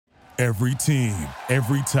Every team,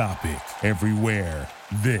 every topic, everywhere.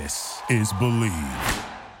 This is Believe.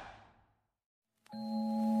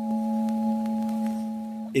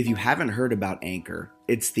 If you haven't heard about Anchor,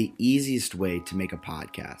 it's the easiest way to make a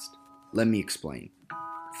podcast. Let me explain.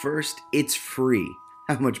 First, it's free.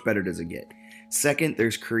 How much better does it get? Second,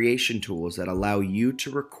 there's creation tools that allow you to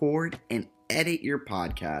record and edit your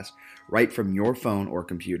podcast right from your phone or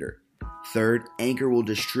computer. Third, Anchor will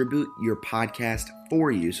distribute your podcast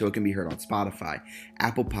for you so it can be heard on Spotify,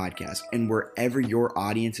 Apple Podcasts, and wherever your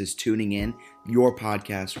audience is tuning in, your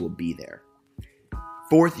podcast will be there.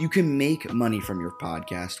 Fourth, you can make money from your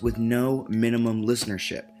podcast with no minimum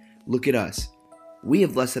listenership. Look at us. We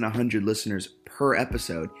have less than 100 listeners per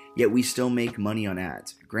episode, yet we still make money on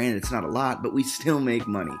ads. Granted, it's not a lot, but we still make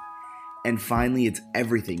money. And finally, it's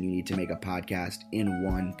everything you need to make a podcast in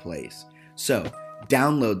one place. So,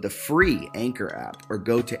 download the free Anchor app or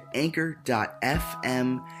go to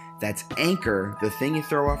anchor.fm. That's Anchor, the thing you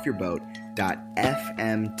throw off your boat,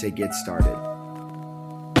 .fm to get started.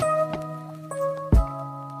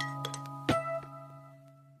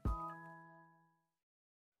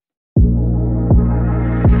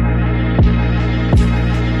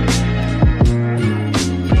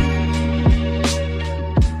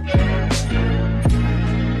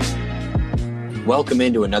 Welcome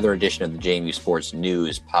into another edition of the JMU Sports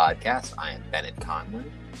News Podcast. I am Bennett Conlon,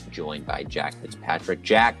 joined by Jack Fitzpatrick.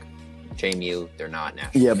 Jack, JMU, they're not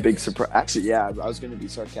national. Yeah, big surprise. Actually, yeah, I was going to be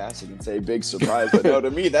sarcastic and say big surprise, but no,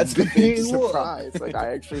 to me, that's a big surprise. Like,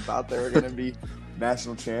 I actually thought they were going to be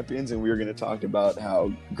national champions, and we were going to talk about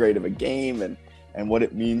how great of a game and what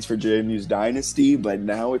it means for JMU's dynasty, but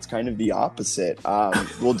now it's kind of the opposite.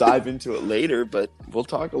 We'll dive into it later, but we'll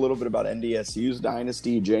talk a little bit about NDSU's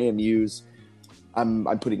dynasty, JMU's. I'm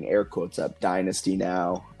putting air quotes up, dynasty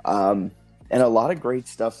now. And a lot of great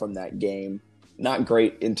stuff from that game. Not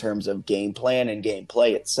great in terms of game plan and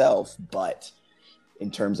gameplay itself, but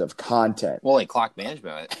in terms of content. Well, like clock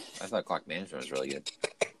management, I thought clock management was really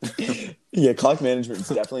good. Yeah, clock management is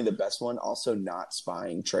definitely the best one. Also, not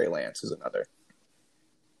spying Trey Lance is another.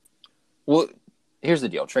 Well, here's the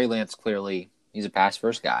deal. Trey Lance, clearly, he's a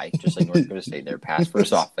pass-first guy, just like North Dakota State. They're a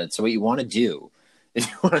pass-first offense. So what you want to do is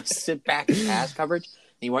you want to sit back in pass coverage,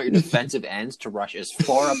 and you want your defensive ends to rush as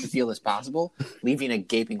far up the field as possible, leaving a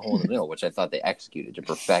gaping hole in the middle, which I thought they executed to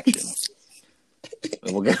perfection.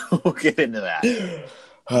 We'll get into that.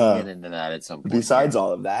 We'll get into that at some point. Besides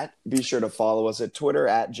all of that, be sure to follow us at Twitter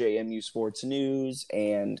at JMU Sports News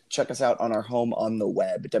and check us out on our home on the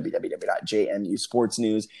web, www.JMU Sports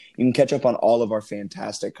News. You can catch up on all of our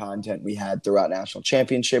fantastic content we had throughout National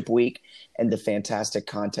Championship Week and the fantastic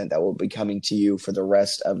content that will be coming to you for the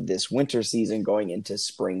rest of this winter season going into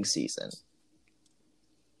spring season.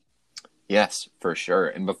 Yes, for sure.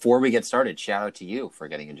 And before we get started, shout out to you for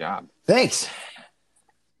getting a job. Thanks.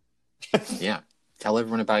 Yeah. Tell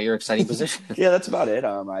everyone about your exciting position. Yeah, that's about it.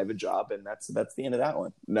 I have a job, and that's the end of that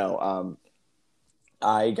one. No,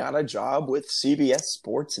 I got a job with CBS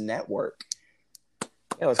Sports Network.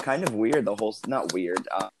 Yeah, it was kind of weird. Not weird.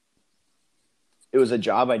 It was a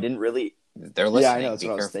job I didn't really. They're listening. Yeah, I know. That's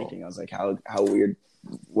what I was thinking. I was like, how weird?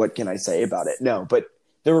 What can I say about it? No, but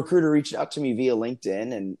the recruiter reached out to me via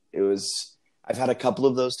LinkedIn, and it was. I've had a couple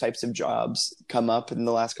of those types of jobs come up in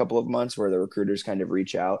the last couple of months where the recruiters kind of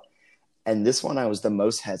reach out. And this one I was the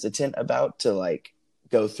most hesitant about to like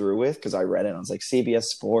go through with because I read it and I was like, CBS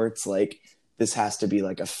Sports, like this has to be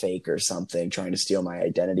like a fake or something trying to steal my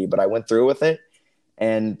identity. But I went through with it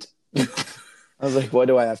and I was like, what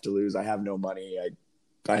do I have to lose? I have no money.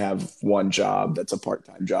 I have one job that's a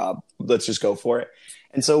part-time job. Let's just go for it.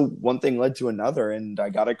 And so one thing led to another, and I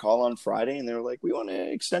got a call on Friday and they were like, we want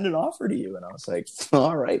to extend an offer to you. And I was like,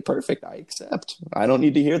 all right, perfect. I accept. I don't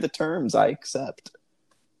need to hear the terms. I accept.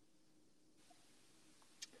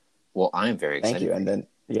 Well, I'm very excited. Thank you. And then,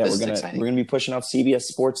 yeah, we're gonna be pushing out CBS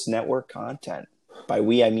Sports Network content. By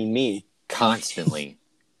we, I mean me. Constantly.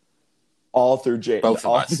 all through Both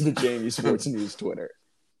of us. through the JMU Sports News Twitter.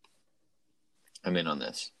 I'm in on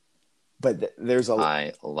this. But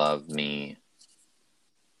I love me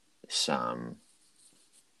some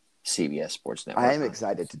CBS Sports Network. I am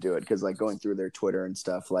excited to do it because, like, going through their Twitter and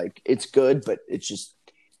stuff, like, it's good, but it's just.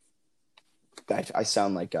 I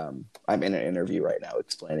sound like I'm in an interview right now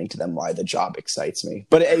explaining to them why the job excites me.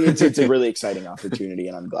 But it's a really exciting opportunity,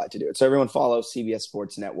 and I'm glad to do it. So everyone follow CBS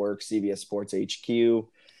Sports Network, CBS Sports HQ. You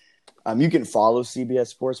can follow CBS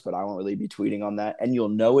Sports, but I won't really be tweeting on that. And you'll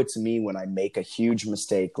know it's me when I make a huge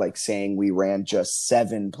mistake, like saying we ran just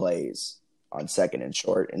 7 plays on second and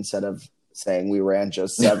short instead of saying we ran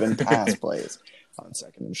just 7 pass plays on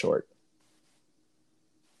second and short.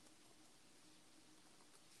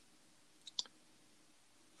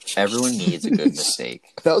 Everyone needs a good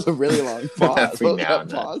mistake. That was a really long pause. Every What was now that and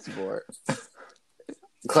then. pause for?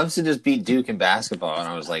 Clemson just beat Duke in basketball, and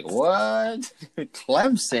I was like, what?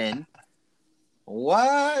 Clemson?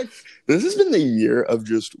 What? This has been the year of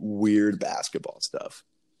just weird basketball stuff.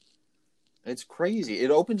 It's crazy.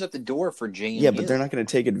 It opens up the door for JMU. Yeah, but they're not going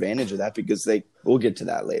to take advantage of that because we'll get to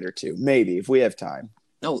that later too. Maybe if we have time.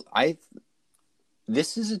 No,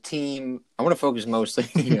 this is a team. I want to focus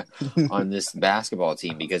mostly on this basketball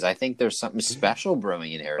team because I think there's something special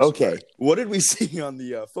brewing in Harrisburg. Okay, what did we see on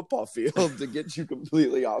the football field to get you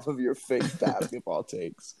completely off of your fake basketball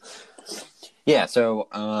takes? Yeah, so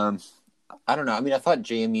I don't know. I mean, I thought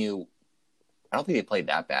JMU. I don't think they played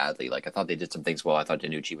that badly. Like, I thought they did some things well. I thought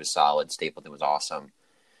Danucci was solid. Stapleton was awesome.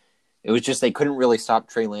 It was just they couldn't really stop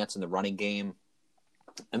Trey Lance in the running game.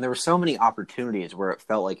 And there were so many opportunities where it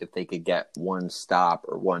felt like if they could get one stop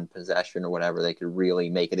or one possession or whatever, they could really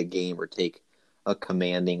make it a game or take a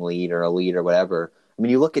commanding lead or a lead or whatever. I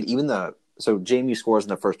mean, you look at so JMU scores in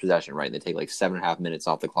the first possession, right? They take like 7.5 minutes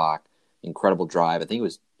off the clock. Incredible drive. I think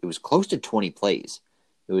it was close to 20 plays.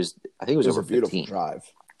 I think it was over a beautiful 15.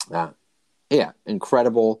 drive. Yeah,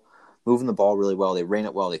 incredible. Moving the ball really well. They ran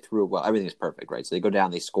it well. They threw it well. Everything is perfect, right? So they go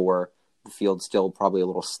down, they score. The field's still probably a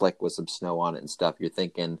little slick with some snow on it and stuff. You're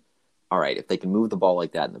thinking, all right, if they can move the ball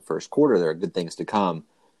like that in the first quarter, there are good things to come.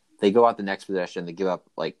 They go out the next possession. They give up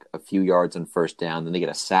like a few yards on first down. Then they get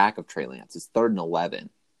a sack of Trey Lance. It's 3rd and 11.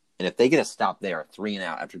 And if they get a stop there, 3 and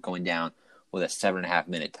out after going down with a 7.5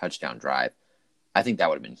 minute touchdown drive, I think that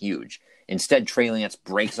would have been huge. Instead, Trey Lance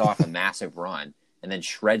breaks off a massive run and then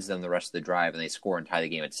shreds them the rest of the drive, and they score and tie the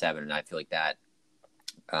game at 7. And I feel like that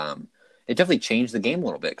it definitely changed the game a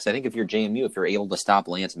little bit because I think if you're JMU, if you're able to stop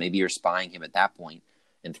Lance, maybe you're spying him at that point,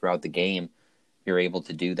 and throughout the game, you're able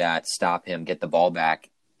to do that, stop him, get the ball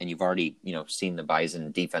back, and you've already seen the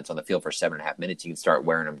Bison defense on the field for 7.5 minutes. You can start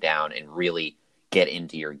wearing them down and really get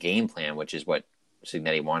into your game plan, which is what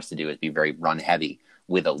Cignetti wants to do, is be very run heavy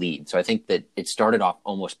with a lead. So I think that it started off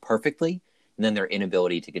almost perfectly, and then their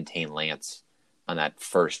inability to contain Lance on that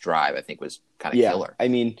first drive, I think, was kind of killer. I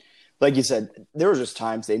mean, like you said, there were just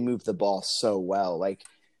times they moved the ball so well. Like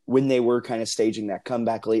when they were kind of staging that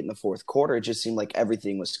comeback late in the fourth quarter, it just seemed like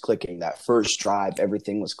everything was clicking. That first drive,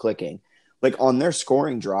 everything was clicking. Like on their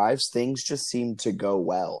scoring drives, things just seemed to go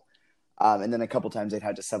well. And then a couple times they'd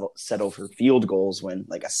had to settle for field goals when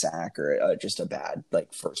like a sack or just a bad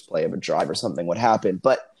like first play of a drive or something would happen.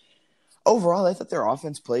 But overall, I thought their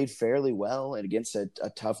offense played fairly well, and against a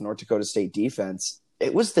tough North Dakota State defense.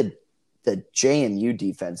 It was the JMU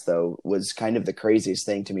defense, though, was kind of the craziest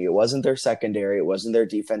thing to me. It wasn't their secondary. It wasn't their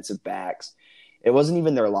defensive backs. It wasn't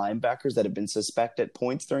even their linebackers that had been suspect at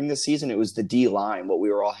points during the season. It was the D-line, what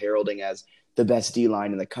we were all heralding as the best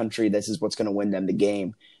D-line in the country. This is what's going to win them the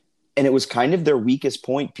game. And it was kind of their weakest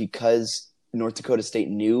point because North Dakota State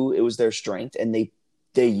knew it was their strength, and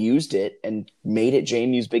they used it and made it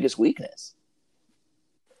JMU's biggest weakness.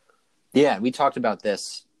 Yeah, we talked about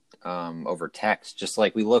this over text. Just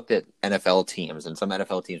like we looked at NFL teams, and some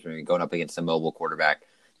NFL teams, when you're going up against a mobile quarterback,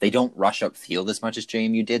 they don't rush up field as much as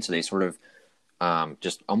JMU did. So they sort of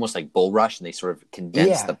just almost like bull rush, and they sort of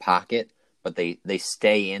condense the pocket, but they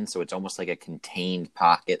stay in. So it's almost like a contained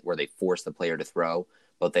pocket where they force the player to throw,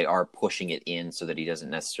 but they are pushing it in so that he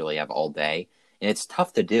doesn't necessarily have all day. And it's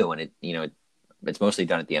tough to do. And it's mostly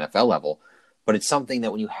done at the NFL level, but it's something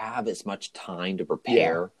that when you have as much time to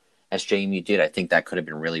prepare as JMU did, I think that could have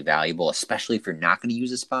been really valuable, especially if you're not going to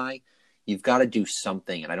use a spy. You've got to do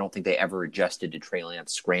something, and I don't think they ever adjusted to Trey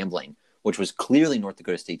Lance scrambling, which was clearly North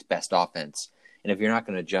Dakota State's best offense. And if you're not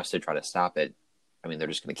going to adjust to try to stop it, I mean, they're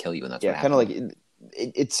just going to kill you, and that's what happened. Kind of like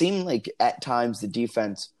it seemed like at times the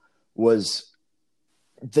defense was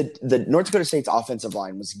the North Dakota State's offensive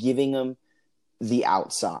line was giving them the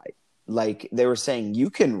outside. Like they were saying,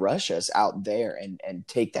 you can rush us out there and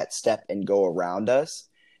take that step and go around us.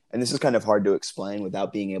 And this is kind of hard to explain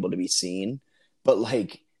without being able to be seen. But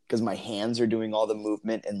like, because my hands are doing all the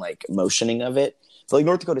movement and like motioning of it. So like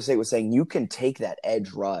North Dakota State was saying, you can take that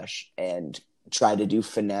edge rush and try to do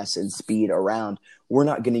finesse and speed around. We're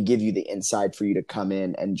not going to give you the inside for you to come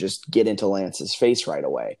in and just get into Lance's face right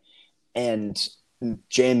away. And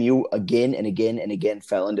JMU again and again and again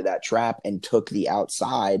fell into that trap and took the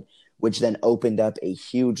outside, which then opened up a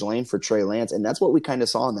huge lane for Trey Lance. And that's what we kind of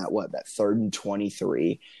saw in that 3rd and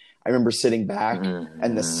 23. I remember sitting back,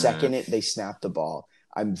 and the second they snapped the ball,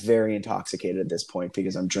 I'm very intoxicated at this point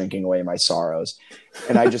because I'm drinking away my sorrows.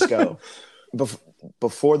 And I just go,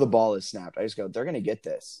 before the ball is snapped, I just go, they're going to get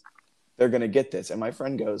this. They're going to get this. And my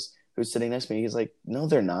friend goes, who's sitting next to me, he's like, no,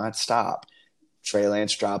 they're not. Stop. Trey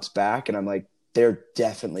Lance drops back, and I'm like, they're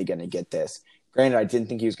definitely going to get this. Granted, I didn't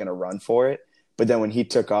think he was going to run for it, but then when he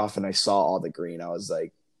took off and I saw all the green, I was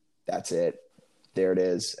like, that's it. There it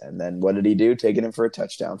is. And then what did he do? Taking him for a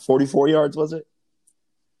touchdown. 44 yards, was it?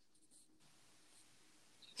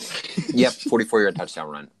 Yep, 44-yard touchdown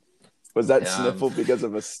run. Was that sniffle because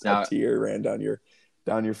of a tear ran down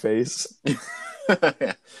your face?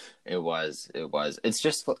 It was. It's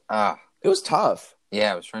just it was tough.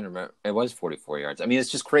 Yeah, I was trying to remember. It was 44 yards. I mean, it's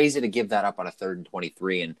just crazy to give that up on a 3rd and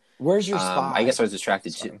 23. And where's your spot? I guess I was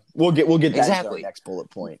distracted too. We'll get that exactly. in our next bullet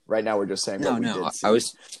point. Right now, we're just saying no. I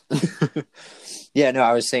was.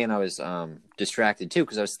 I was saying I was distracted too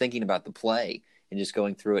because I was thinking about the play and just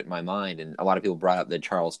going through it in my mind. And a lot of people brought up that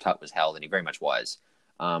Charles Tutt was held, and he very much was.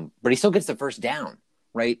 But he still gets the first down,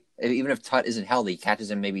 right? Even if Tutt isn't held, he catches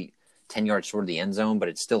him maybe 10 yards short of the end zone, but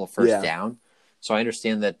it's still a first down. So I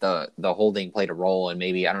understand that the holding played a role, and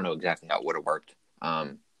maybe I don't know exactly how it would have worked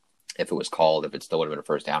if it was called, if it still would have been a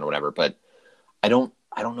first down or whatever. But I don't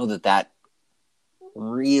know that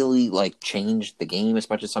really like changed the game as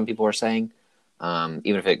much as some people are saying.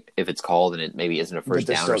 Even if it's called and it maybe isn't a first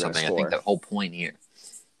down or something, I think the whole point here,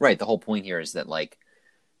 right? The whole point here is that like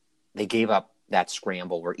they gave up that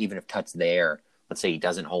scramble where even if Tutt's there, let's say he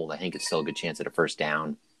doesn't hold, I think it's still a good chance at a first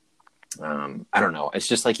down. I don't know. It's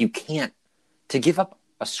just like you can't. To give up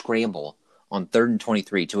a scramble on 3rd and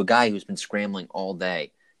 23 to a guy who's been scrambling all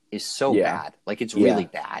day is so bad. Like, it's really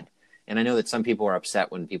bad. And I know that some people are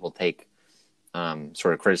upset when people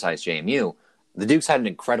sort of criticize JMU. The Dukes had an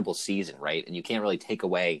incredible season, right? And you can't really take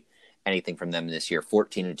away anything from them this year.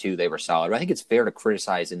 14-2, they were solid. But I think it's fair to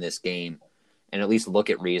criticize in this game and at least look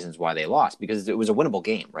at reasons why they lost because it was a winnable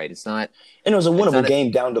game, right? It's not. And it was a winnable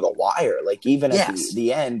game down to the wire. Like, even at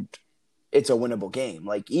the end, it's a winnable game.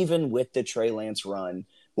 Like, even with the Trey Lance run,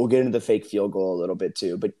 we'll get into the fake field goal a little bit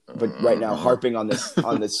too. But right now, harping on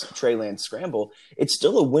this Trey Lance scramble, it's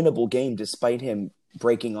still a winnable game despite him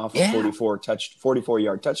breaking off a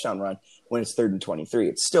 44-yard touchdown run when it's 3rd and 23.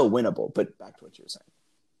 It's still winnable. But back to what you were saying.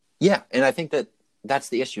 Yeah, and I think that's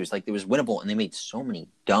the issue. Is like it was winnable, and they made so many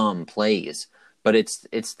dumb plays. But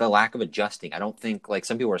it's the lack of adjusting. I don't think like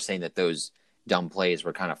some people are saying that those dumb plays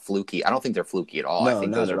were kind of fluky. I don't think they're fluky at all. No, I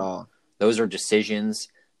think not at all. Those are decisions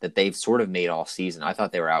that they've sort of made all season. I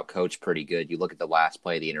thought they were out-coached pretty good. You look at the last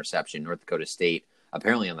play, the interception, North Dakota State,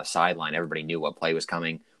 apparently on the sideline, everybody knew what play was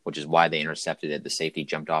coming, which is why they intercepted it. The safety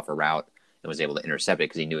jumped off a route and was able to intercept it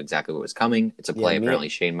because he knew exactly what was coming. It's a play apparently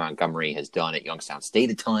Shane Montgomery has done at Youngstown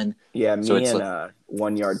State a ton. Yeah, and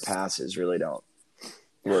 1-yard passes really don't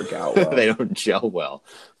work out well. They don't gel well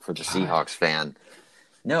for the Seahawks fan.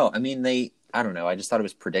 No, I mean, I don't know. I just thought it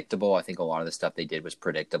was predictable. I think a lot of the stuff they did was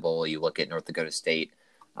predictable. You look at North Dakota State,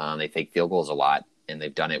 they fake field goals a lot, and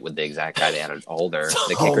they've done it with the exact guy they had a holder.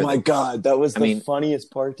 The kicker, my God. That was the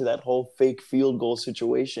funniest part to that whole fake field goal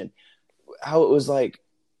situation. How it was like,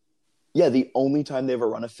 the only time they ever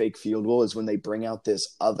run a fake field goal is when they bring out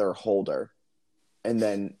this other holder. And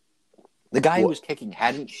then the guy who was kicking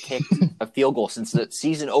hadn't kicked a field goal since the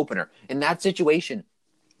season opener. In that situation,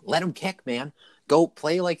 let him kick, man. Go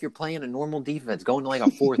play like you're playing a normal defense, going to like a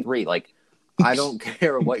 4-3. Like, I don't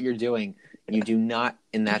care what you're doing. You do not,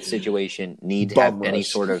 in that situation, need to have any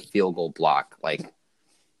sort of field goal block. Like,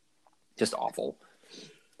 just awful.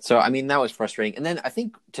 So, I mean, that was frustrating. And then I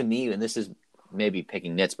think to me, and this is maybe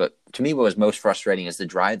picking nits, but to me what was most frustrating is the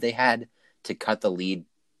drive they had to cut the lead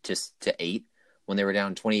to 8 when they were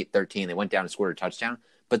down 28-13. They went down and scored a touchdown.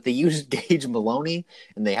 But they used Gage Maloney,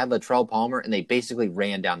 and they had Latrell Palmer, and they basically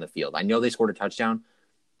ran down the field. I know they scored a touchdown,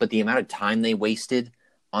 but the amount of time they wasted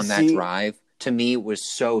on that drive, to me, was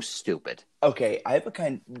so stupid. Okay, I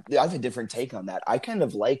have a different take on that. I kind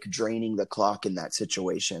of like draining the clock in that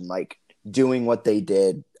situation, like doing what they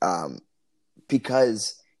did,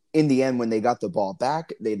 because in the end, when they got the ball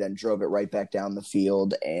back, they then drove it right back down the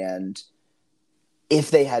field, and if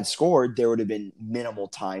they had scored, there would have been minimal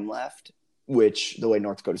time left, which the way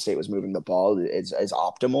North Dakota State was moving the ball is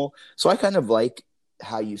optimal. So I kind of like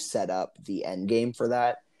how you set up the end game for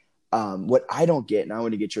that. What I don't get, and I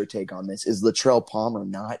want to get your take on this, is Latrell Palmer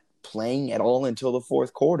not playing at all until the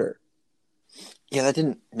fourth quarter. Yeah, that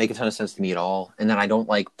didn't make a ton of sense to me at all. And then I don't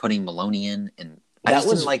like putting Maloney in, and I just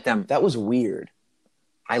didn't like them. That was weird.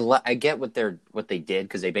 I get what they did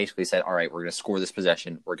because they basically said, all right, we're going to score this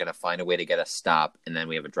possession. We're going to find a way to get a stop, and then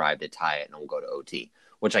we have a drive to tie it, and we'll go to OT,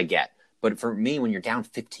 which I get. But for me, when you're down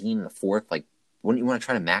 15 in the fourth, like, wouldn't you want to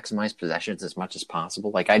try to maximize possessions as much as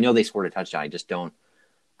possible? Like, I know they scored a touchdown. I just don't.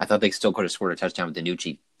 I thought they still could have scored a touchdown with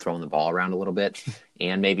DiNucci throwing the ball around a little bit,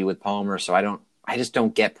 and maybe with Palmer. So I just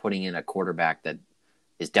don't get putting in a quarterback that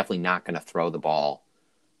is definitely not going to throw the ball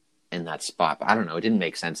in that spot. But I don't know. It didn't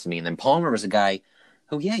make sense to me. And then Palmer was a guy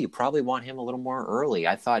Oh, yeah, you probably want him a little more early.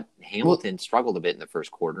 I thought Hamilton struggled a bit in the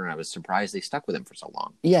first quarter, and I was surprised they stuck with him for so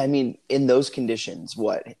long. Yeah, I mean, in those conditions,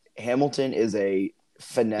 Hamilton is a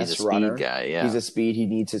finesse He's a runner. speed guy, yeah. He's a speed. He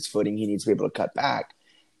needs his footing. He needs to be able to cut back.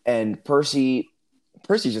 And Percy's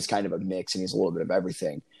just kind of a mix, and he's a little bit of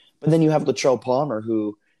everything. But then you have Latrell Palmer,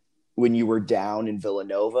 who, when you were down in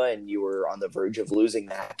Villanova and you were on the verge of losing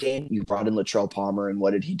that game, you brought in Latrell Palmer, and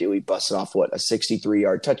what did he do? He busted off, a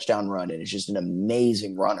 63-yard touchdown run, and it's just an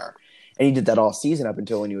amazing runner. And he did that all season up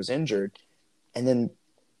until when he was injured. And then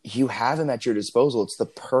you have him at your disposal. It's the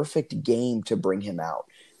perfect game to bring him out.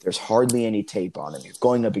 There's hardly any tape on him. You're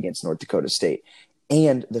going up against North Dakota State.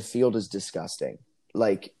 And the field is disgusting.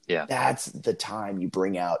 That's the time you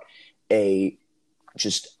bring out a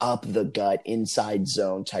just up the gut, inside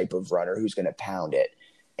zone type of runner who's going to pound it.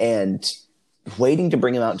 And waiting to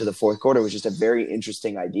bring him out into the fourth quarter was just a very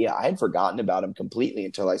interesting idea. I had forgotten about him completely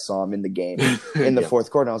until I saw him in the game in the fourth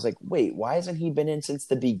quarter. I was like, wait, why hasn't he been in since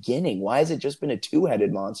the beginning? Why has it just been a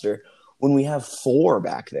two-headed monster when we have four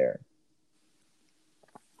back there?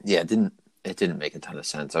 Yeah, it didn't make a ton of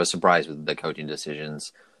sense. I was surprised with the coaching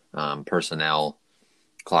decisions, personnel,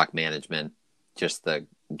 clock management, just the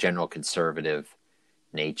general conservative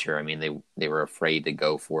nature. I mean, they were afraid to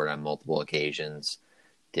go for it on multiple occasions,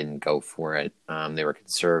 didn't go for it. They were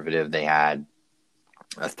conservative. They had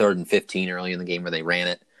a 3rd and 15 early in the game where they ran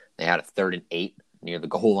it. They had a 3rd and 8 near the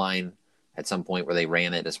goal line at some point where they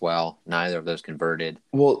ran it as well. Neither of those converted.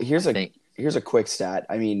 Well, here's a quick stat.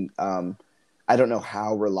 I mean, I don't know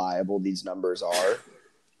how reliable these numbers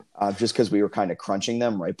are, just because we were kind of crunching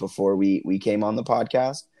them right before we came on the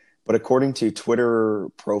podcast. But according to Twitter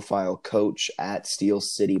profile coach at Steel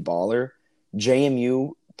City Baller,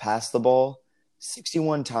 JMU passed the ball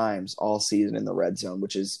 61 times all season in the red zone,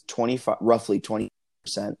 which is roughly 20%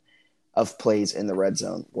 of plays in the red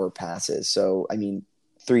zone were passes. So, I mean,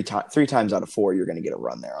 three times out of 4, you're going to get a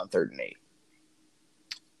run there on 3rd and 8.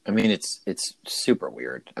 I mean, it's super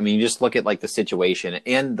weird. I mean, you just look at the situation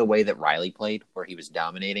and the way that Riley played, where he was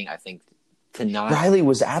dominating. I think Riley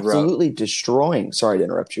was absolutely destroying. Sorry to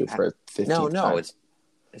interrupt you for 15 No, it's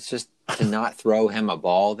just to not throw him a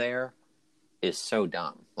ball there is so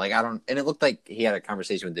dumb. And it looked like he had a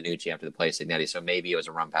conversation with DiNucci after the play, Signetti, so maybe it was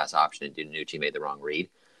a run pass option and DiNucci made the wrong read.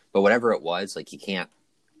 But whatever it was, you can't,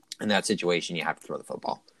 in that situation, you have to throw the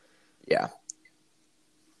football. Yeah.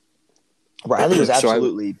 Riley was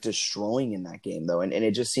absolutely destroying in that game, though, and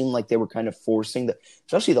it just seemed like they were kind of forcing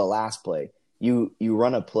especially the last play. You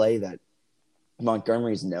run a play that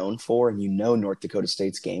Montgomery's known for, and North Dakota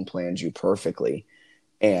State's game plans you perfectly.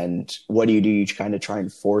 And what do? You kind of try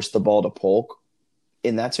and force the ball to Polk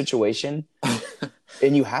in that situation,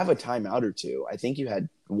 and you have a timeout or two. I think you had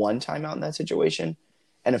one timeout in that situation,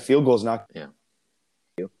 and a field goal is not. Yeah.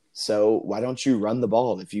 So why don't you run the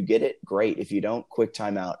ball? If you get it, great. If you don't, quick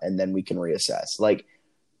timeout, and then we can reassess.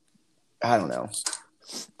 I don't know.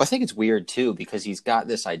 I think it's weird, too, because he's got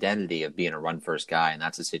this identity of being a run-first guy, and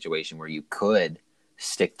that's a situation where you could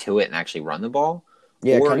stick to it and actually run the ball.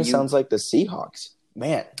 Yeah, it kind of sounds like the Seahawks.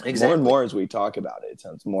 Man, exactly. More and more as we talk about it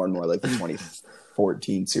sounds more and more like the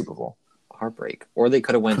 2014 Super Bowl. Heartbreak. Or they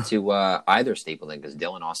could have went to either Stapleton, because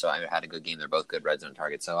Dylan also had a good game. They're both good red zone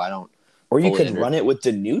targets, so I don't. Or you could run it with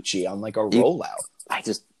DiNucci on a rollout. I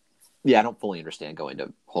don't fully understand going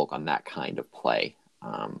to Polk on that kind of play.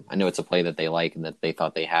 I know it's a play that they like and that they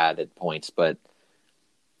thought they had at points, but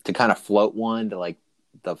to kind of float one to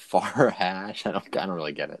the far hash, I don't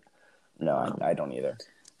really get it. No, I don't either.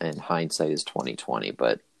 And hindsight is 20/20,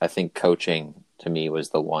 but I think coaching to me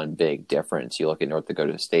was the one big difference. You look at North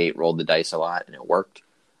Dakota State, rolled the dice a lot, and it worked.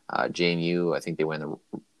 JMU, I think they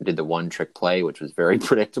did the one trick play, which was very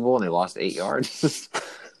predictable, and they lost 8 yards.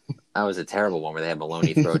 That was a terrible one where they had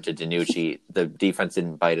Maloney throw to DiNucci. The defense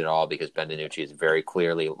didn't bite at all because Ben DiNucci is very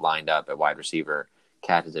clearly lined up at wide receiver,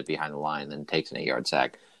 catches it behind the line, then takes an 8-yard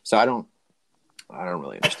sack. So I don't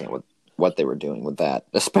really understand what they were doing with that,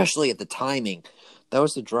 especially at the timing. That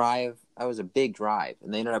was the drive. That was a big drive,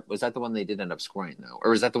 and they ended up. Was that the one they did end up scoring though,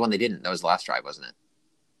 or was that the one they didn't? That was the last drive, wasn't it?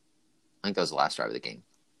 I think that was the last drive of the game.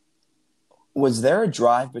 Was there a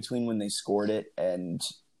drive between when they scored it and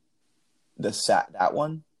that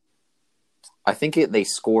one? I think they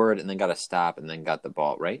scored and then got a stop and then got the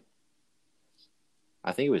ball, right?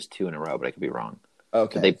 I think it was 2 in a row, but I could be wrong.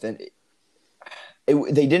 Okay.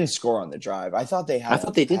 They didn't score on the drive. I thought they had. I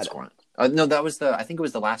thought they did score on. No, that was I think it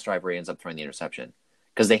was the last drive where he ends up throwing the interception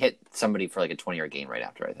because they hit somebody for a 20-yard gain right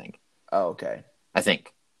after. I think. Oh, okay. I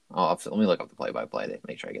think. Let me look up the play-by-play to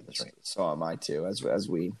make sure I get this right. So am I too. As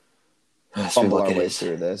we fumble our way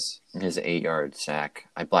through this, his 8-yard sack.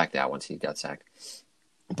 I blacked out once he got sacked.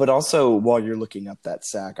 But also, while you're looking up that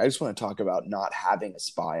sack, I just want to talk about not having a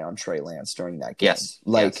spy on Trey Lance during that game. Yes.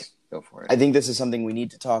 Go for it. I think this is something we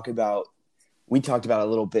need to talk about. We talked about it a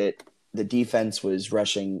little bit. The defense was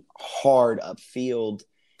rushing hard upfield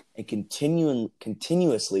and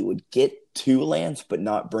continuously would get to Lance but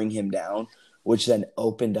not bring him down, which then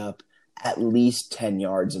opened up at least 10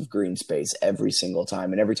 yards of green space every single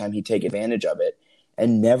time. And every time he'd take advantage of it.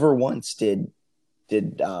 And never once did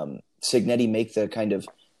Cignetti make the kind of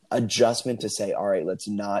adjustment to say, all right, let's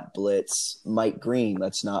not blitz Mike Green.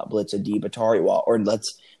 Let's not blitz Adi Batariwal, or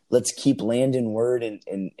let's keep Landon Word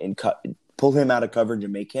and pull him out of coverage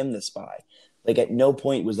and make him the spy. Like, at no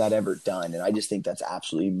point was that ever done. And I just think that's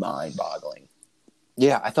absolutely mind-boggling.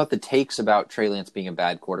 Yeah, I thought the takes about Trey Lance being a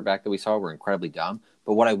bad quarterback that we saw were incredibly dumb.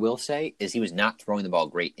 But what I will say is he was not throwing the ball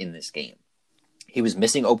great in this game. He was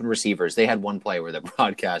missing open receivers. They had one play where the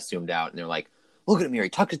broadcast zoomed out, and they're like, look at him here. He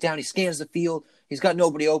tucks it down. He scans the field. He's got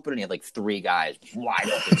nobody open, and he had like 3 guys wide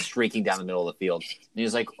open, streaking down the middle of the field. And he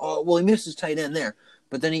was like, oh, well, he missed his tight end there.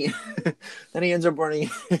 But then he ends up running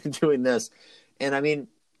doing this. And, I mean,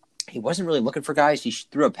 he wasn't really looking for guys. He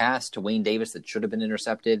threw a pass to Wayne Davis that should have been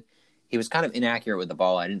intercepted. He was kind of inaccurate with the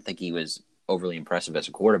ball. I didn't think he was overly impressive as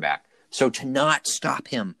a quarterback. So to not stop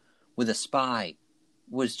him with a spy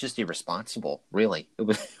was just irresponsible, really. It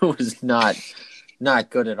was not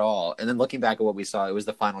good at all. And then looking back at what we saw, it was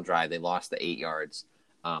the final drive. They lost the 8 yards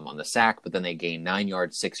on the sack, but then they gained 9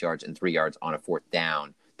 yards, 6 yards, and 3 yards on a 4th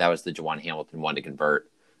down. That was the Juwan Hamilton one to convert,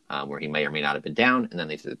 where he may or may not have been down, and then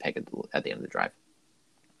they threw the pick at the end of the drive.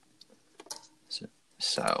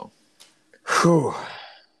 So. Whew.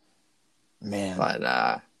 Man. But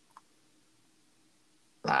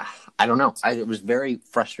I don't know. I was very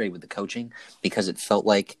frustrated with the coaching because it felt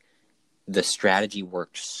like the strategy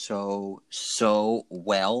worked so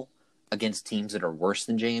well against teams that are worse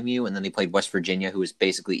than JMU. And then they played West Virginia, who was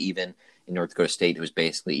basically even, in North Dakota State, who was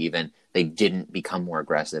basically even. They didn't become more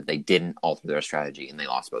aggressive. They didn't alter their strategy, and they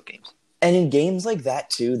lost both games. And in games like that,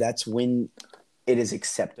 too, that's when it is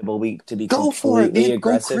acceptable to be Go for it, completely man.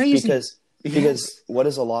 aggressive. Go crazy. Because what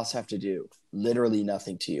does a loss have to do? Literally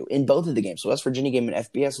nothing to you. In both of the games. So West Virginia game, an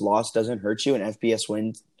FBS loss doesn't hurt you, and FBS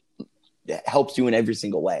win helps you in every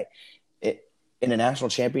single way. In a national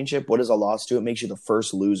championship, what does a loss do? It makes you the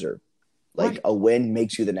first loser. Like, a win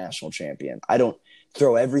makes you the national champion. I don't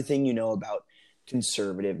throw everything you know about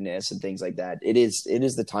conservativeness and things like that. It is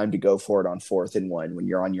the time to go for it on 4th and 1 when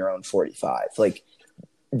you're on your own 45. Like,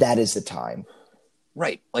 that is the time.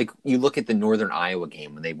 Right. Like, you look at the Northern Iowa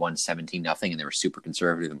game when they won 17-0 and they were super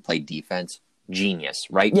conservative and played defense. Genius,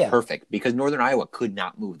 right? Yeah. Perfect. Because Northern Iowa could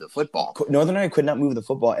not move the football. Northern Iowa could not move the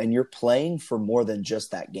football, and you're playing for more than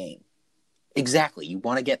just that game. Exactly. You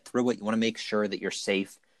want to get through it. You want to make sure that you're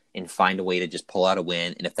safe and find a way to just pull out a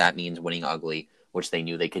win. And if that means winning ugly, which they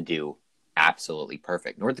knew they could do, absolutely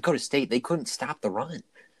perfect. North Dakota State, they couldn't stop the run.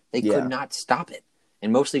 They could not stop it.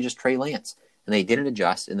 And mostly just Trey Lance. And they didn't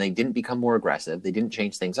adjust, and they didn't become more aggressive. They didn't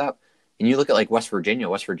change things up. And you look at, like, West Virginia.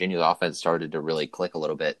 West Virginia's offense started to really click a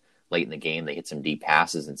little bit late in the game. They hit some deep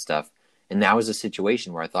passes and stuff. And that was a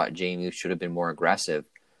situation where I thought JMU should have been more aggressive.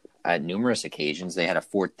 At numerous occasions, they had a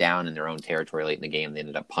 4th down in their own territory late in the game. They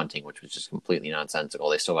ended up punting, which was just completely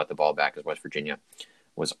nonsensical. They still got the ball back, as West Virginia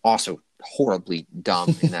was also horribly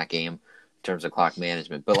dumb in that game in terms of clock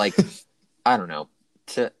management. But, like, I don't know.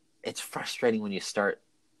 It's frustrating when you start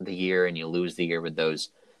the year and you lose the year with those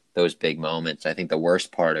big moments. I think the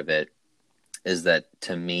worst part of it is that,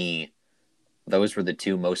 to me, those were the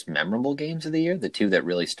 2 most memorable games of the year, the 2 that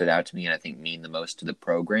really stood out to me and I think mean the most to the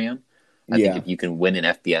program. I think if you can win an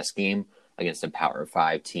FBS game against a Power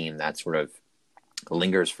 5 team, that sort of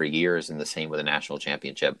lingers for years, and the same with a national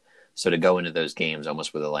championship. So to go into those games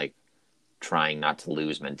almost with a, like, trying not to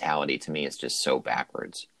lose mentality, to me is just so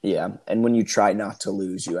backwards. Yeah, and when you try not to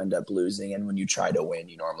lose, you end up losing, and when you try to win,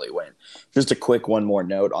 you normally win. Just a quick one more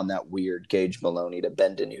note on that weird Gage Maloney to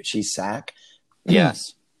Ben DiNucci sack.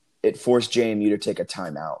 Yes. It forced JMU to take a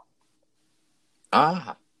timeout.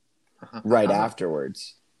 Right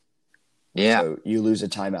afterwards. Yeah. So you lose a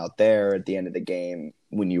timeout there at the end of the game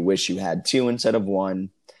when you wish you had 2 instead of 1.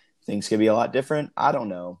 Things could be a lot different. I don't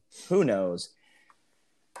know. Who knows?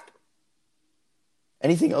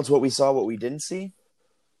 Anything else? What we saw, what we didn't see?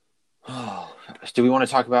 Do we want to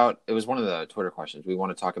talk about? It was one of the Twitter questions. We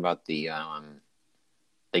want to talk about the.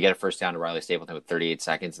 They get a first down to Riley Stapleton with 38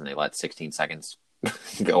 seconds, and they let 16 seconds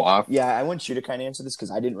go off. Yeah, I want you to kind of answer this because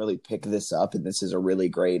I didn't really pick this up, and this is a really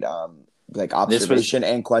great observation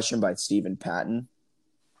and question by Stephen Patton.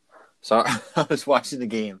 So I was watching the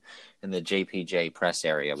game in the JPJ press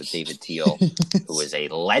area with David Teal, who is a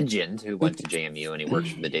legend who went to JMU and he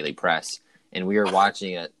works for the Daily Press. and we were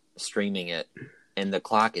watching it, streaming it, and the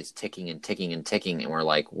clock is ticking and ticking and ticking, and we're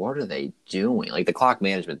like, what are they doing? Like, the clock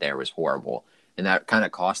management there was horrible, and that kind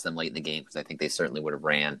of cost them late in the game because I think they certainly would have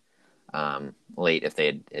ran late if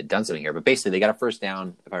they had done something here. But basically, they got a first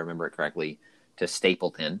down, if I remember it correctly, to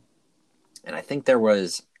Stapleton, and I think it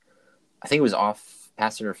was off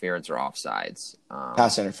pass interference or offsides.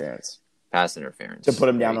 Pass interference. Pass interference. To put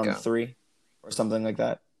him down on 3 or something like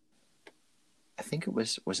that. I think it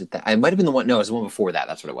was it that? It might have been the one. No, it was the one before that.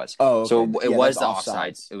 That's what it was. Oh, okay. So it was the offsides.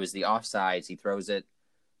 offsides. It was the offsides. He throws it.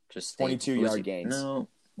 Just 22-yard gains. No,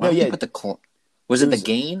 Was it the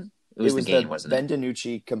gain? It was the gain, wasn't it? Ben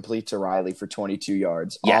DiNucci complete to Riley for 22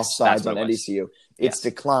 yards. Yes, Offsides on NDCU. It's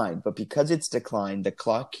declined, but because it's declined, the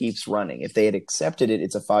clock keeps running. If they had accepted it,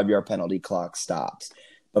 it's a 5-yard penalty. Clock stops.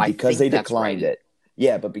 But because they declined it,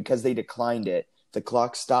 the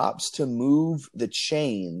clock stops to move the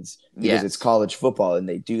chains because it's college football and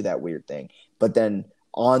they do that weird thing. But then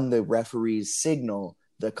on the referee's signal,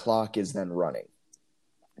 the clock is then running.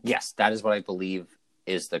 Yes, that is what I believe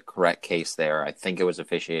is the correct case there. I think it was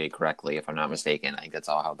officiated correctly, if I'm not mistaken. I think that's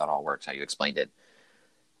how that all works, how you explained it.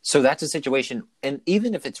 So that's a situation, and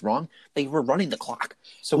even if it's wrong, they were running the clock.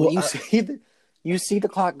 So when you see the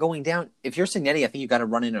clock going down, if you're Signetti, I think you've got to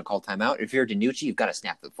run in and call timeout. If you're DiNucci, you've got to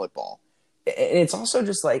snap the football. And it's also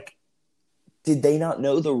just like, did they not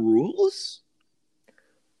know the rules?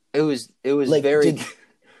 It was like, very.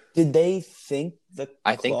 Did they think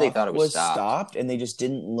I think they thought it was stopped, and they just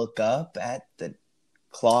didn't look up at the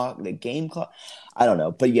clock, the game clock? I don't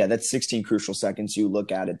know, but yeah, that's 16 crucial seconds. You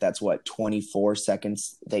look at it, that's what 24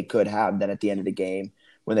 seconds they could have. Then at the end of the game,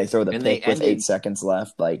 when they throw the pick with 8 seconds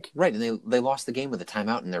left, like right, and they lost the game with a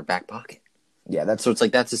timeout in their back pocket. Yeah, so it's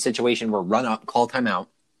like that's a situation where run up, call timeout.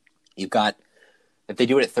 You've got, if they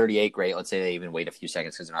do it at 38, great. Let's say they even wait a few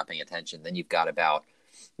seconds because they're not paying attention. Then you've got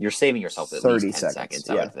you're saving yourself at least 10 seconds,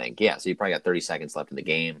 I would think. Yeah, so you probably got 30 seconds left in the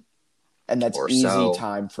game. And that's easy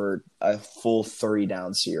time for a full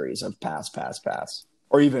 3-down series of pass.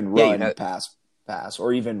 Or even run, pass.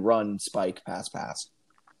 Or even run, spike, pass.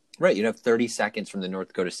 Right, you'd have 30 seconds from the North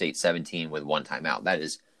Dakota State 17 with 1 timeout. That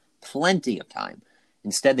is plenty of time.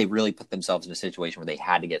 Instead, they really put themselves in a situation where they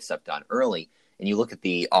had to get stuff done early. And you look at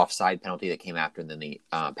the offside penalty that came after and then the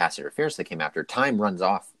pass interference that came after, time runs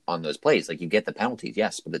off on those plays. Like, you get the penalties,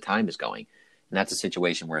 yes, but the time is going. And that's a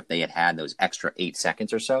situation where if they had those extra 8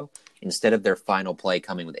 seconds or so, instead of their final play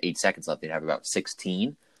coming with 8 seconds left, they'd have about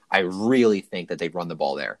 16. I really think that they'd run the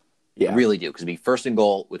ball there. Yeah. I really do. Because it'd be first and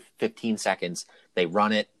goal with 15 seconds. They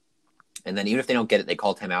run it. And then even if they don't get it, they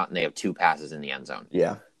call timeout and they have 2 passes in the end zone.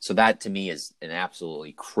 Yeah. So that, to me, is an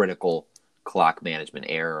absolutely critical clock management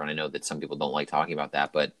error. And I know that some people don't like talking about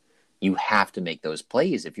that, but you have to make those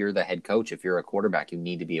plays. If you're the head coach, if you're a quarterback, you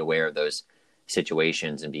need to be aware of those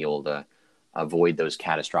situations and be able to avoid those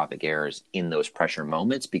catastrophic errors in those pressure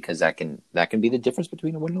moments, because that can be the difference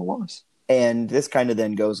between a win and a loss. And this kind of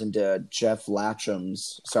then goes into Jeff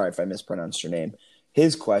Latcham's, sorry if I mispronounced your name,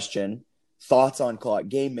 his question, thoughts on clock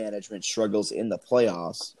game management struggles in the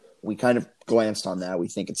playoffs. We kind of glanced on that. We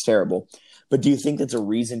think it's terrible. But do you think that's a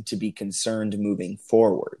reason to be concerned moving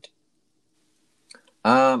forward?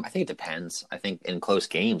 I think it depends. I think in close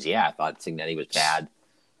games, yeah, I thought Signetti was bad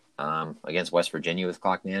against West Virginia with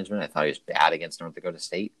clock management. I thought he was bad against North Dakota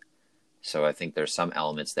State. So I think there's some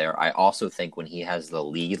elements there. I also think when he has the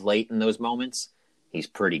lead late in those moments, he's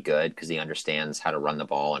pretty good because he understands how to run the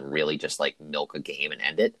ball and really just like milk a game and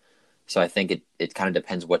end it. So I think it kind of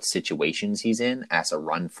depends what situations he's in. As a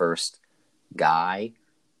run-first guy,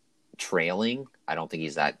 trailing, I don't think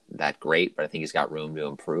he's that great, but I think he's got room to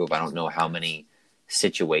improve. I don't know how many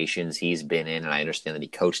situations he's been in, and I understand that he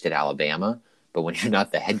coached at Alabama, but when you're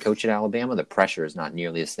not the head coach at Alabama, the pressure is not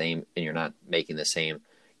nearly the same, and you're not making the same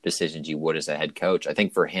decisions you would as a head coach. I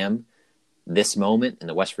think for him, this moment and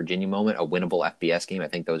the West Virginia moment, a winnable FBS game, I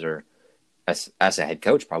think those are, as a head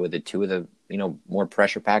coach, probably the two of the more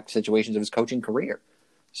pressure-packed situations of his coaching career.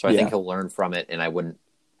 So I think he'll learn from it, and I wouldn't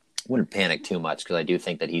panic too much because I do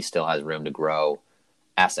think that he still has room to grow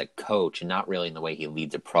as a coach, and not really in the way he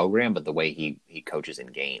leads a program, but the way he coaches in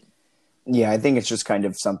game. Yeah, I think it's just kind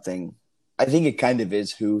of something. I think it kind of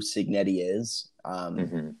is who Signetti is.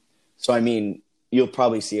 So, I mean, you'll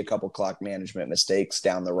probably see a couple clock management mistakes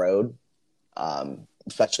down the road,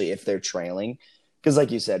 especially if they're trailing. Because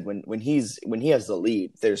like you said, when he has the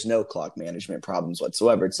lead, there's no clock management problems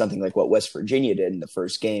whatsoever. It's something like what West Virginia did in the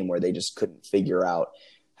first game where they just couldn't figure out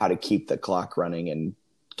how to keep the clock running and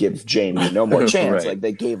give JMU no more chance. Right. Like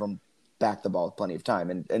they gave him back the ball with plenty of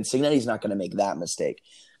time. And Signetti's not going to make that mistake.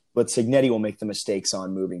 But Signetti will make the mistakes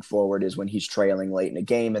on moving forward is when he's trailing late in a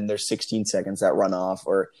game and there's 16 seconds that run off,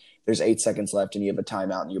 or there's 8 seconds left and you have a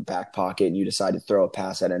timeout in your back pocket and you decide to throw a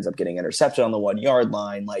pass that ends up getting intercepted on the 1 yard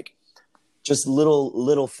line. Like, just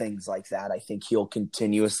little things like that. I think he'll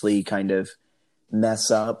continuously kind of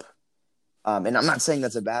mess up. And I'm not saying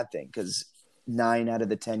that's a bad thing, because 9 out of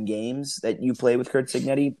the 10 games that you play with Curt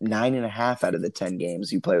Cignetti, 9.5 out of the 10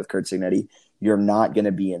 games you play with Curt Cignetti, you're not going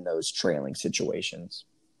to be in those trailing situations.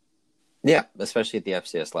 Yeah, especially at the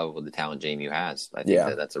FCS level with the talent JMU has. I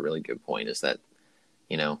think that's a really good point, is that,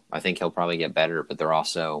 I think he'll probably get better, but they're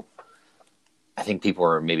also, I think people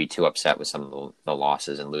are maybe too upset with some of the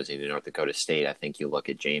losses and losing to North Dakota State. I think you look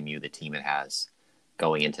at JMU, the team it has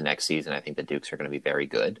going into next season, I think the Dukes are going to be very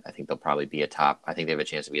good. I think they'll probably be I think they have a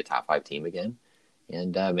chance to be a top 5 team again,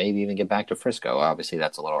 and maybe even get back to Frisco. Obviously,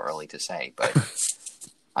 that's a little early to say, but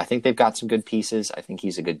I think they've got some good pieces. I think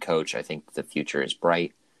he's a good coach. I think the future is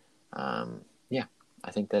bright. I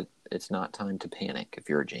think that it's not time to panic if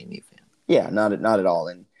you're a JMU fan. Yeah, not at all.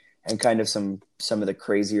 And kind of some of the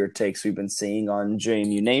crazier takes we've been seeing on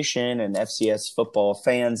JMU Nation and FCS Football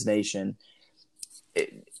Fans Nation.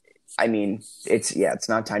 It's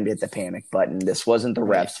not time to hit the panic button. This wasn't the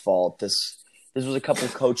refs' fault. This was a couple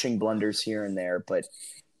coaching blunders here and there, but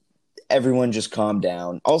everyone just calm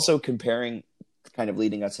down. Also, comparing, kind of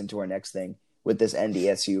leading us into our next thing with this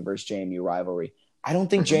NDSU versus JMU rivalry. I don't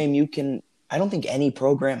think I don't think any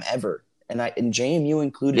program ever, and JMU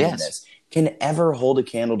included in this, can ever hold a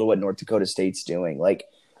candle to what North Dakota State's doing. Like,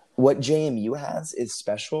 what JMU has is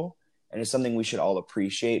special, and it's something we should all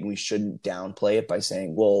appreciate, and we shouldn't downplay it by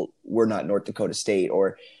saying, well, we're not North Dakota State,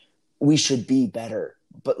 or we should be better.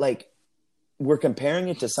 But, like, we're comparing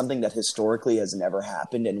it to something that historically has never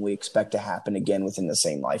happened, and we expect to happen again within the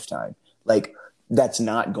same lifetime. Like, that's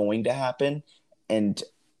not going to happen. And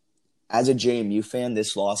as a JMU fan,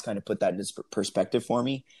 this loss kind of put that into perspective for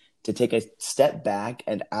me, to take a step back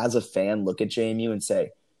and as a fan look at JMU and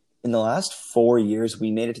say, in the last 4 years,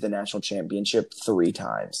 we made it to the national championship 3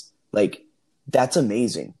 times. Like, that's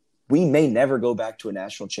amazing. We may never go back to a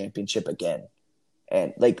national championship again.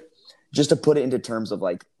 And, like, just to put it into terms of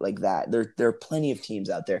like that, there are plenty of teams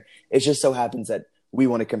out there. It just so happens that we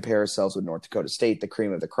want to compare ourselves with North Dakota State, the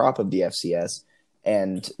cream of the crop of the FCS,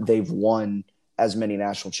 and they've won as many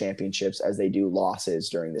national championships as they do losses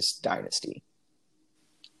during this dynasty.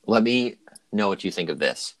 Let me know what you think of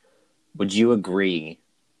this. Would you agree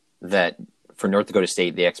that for North Dakota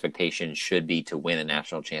State, the expectation should be to win a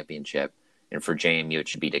national championship, and for JMU, it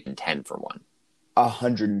should be to contend for one?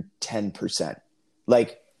 110%.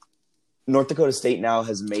 Like, North Dakota State now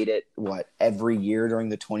has made it, every year during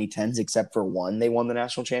the 2010s except for one, they won the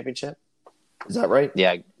national championship? Is that right?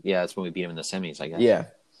 Yeah, that's when we beat them in the semis, I guess. Yeah.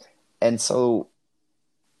 And so,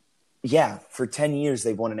 for 10 years,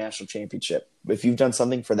 they've won a national championship. If you've done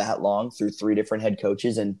something for that long through 3 different head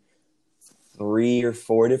coaches and 3 or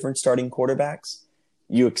 4 different starting quarterbacks,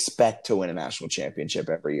 you expect to win a national championship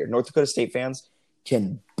every year. North Dakota State fans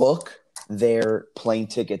can book their plane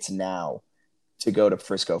tickets now to go to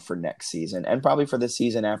Frisco for next season and probably for the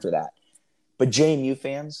season after that. But JMU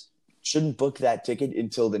fans shouldn't book that ticket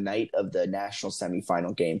until the night of the national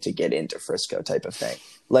semifinal game to get into Frisco type of thing.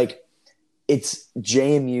 Like, it's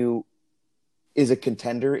JMU is a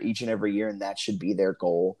contender each and every year, and that should be their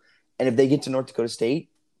goal. And if they get to North Dakota State,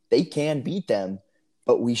 they can beat them,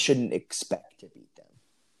 but we shouldn't expect to beat them.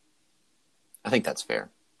 I think that's fair.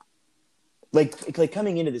 Like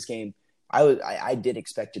coming into this game, I did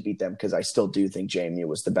expect to beat them because I still do think JMU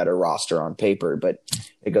was the better roster on paper, but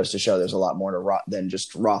it goes to show there's a lot more than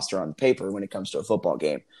just roster on paper when it comes to a football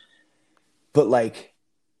game. But, like,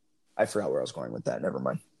 I forgot where I was going with that. Never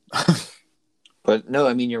mind. But, no,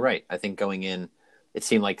 I mean, you're right. I think going in, it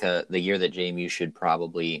seemed like the year that JMU should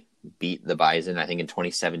probably beat the Bison, I think in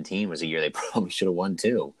 2017 was a year they probably should have won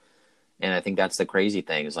too. And I think that's the crazy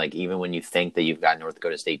thing, is like, even when you think that you've got North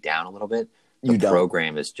Dakota State down a little bit, the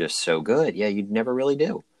program is just so good. Yeah, you never really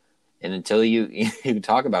do. And until you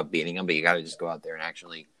talk about beating them, but you got to just go out there and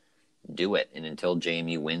actually do it. And until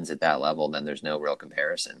JMU wins at that level, then there's no real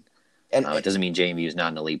comparison. And it doesn't mean JMU is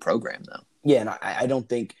not an elite program, though. Yeah, and I don't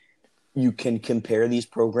think you can compare these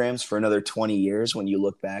programs for another 20 years when you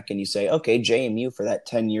look back and you say, okay, JMU for that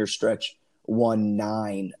 10-year stretch won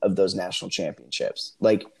 9 of those national championships.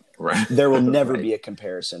 Like, right. There will never be a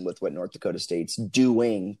comparison with what North Dakota State's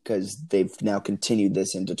doing because they've now continued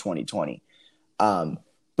this into 2020.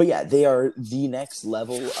 But yeah, they are the next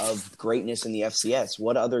level of greatness in the FCS.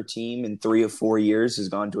 What other team in 3 or 4 years has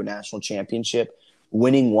gone to a national championship,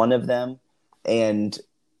 winning one of them, and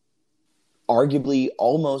arguably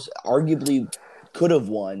could have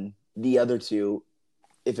won the other 2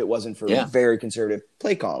 if it wasn't for very conservative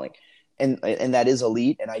play calling. and that is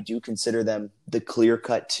elite, and I do consider them the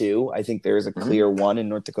clear-cut 2. I think there is a clear 1 in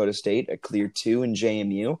North Dakota State, a clear 2 in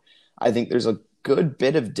JMU. I think there's a good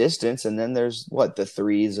bit of distance, and then there's, the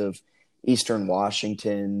 3s of Eastern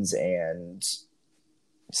Washingtons and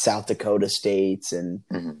South Dakota States, and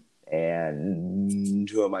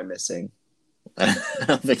who am I missing? I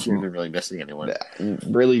don't think you're really missing anyone.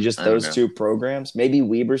 Really just those 2 programs. Maybe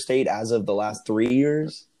Weber State as of the last 3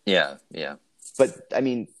 years. Yeah. But, I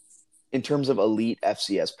mean, in terms of elite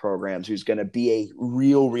FCS programs, who's going to be a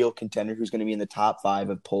real contender, who's going to be in the top 5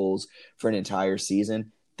 of polls for an entire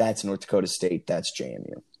season, that's North Dakota State. That's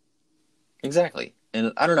JMU. Exactly.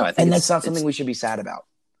 And I don't know. I think that's not something we should be sad about.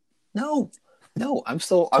 No, I'm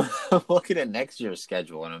looking at next year's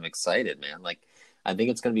schedule, and I'm excited, man. Like, I think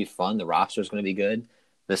it's going to be fun. The roster is going to be good.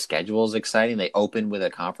 The schedule is exciting. They open with a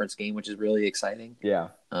conference game, which is really exciting. Yeah.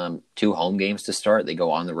 2 home games to start. They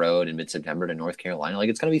go on the road in mid-September to North Carolina. Like,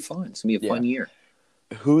 it's going to be fun. It's going to be a fun year.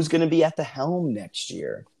 Who's going to be at the helm next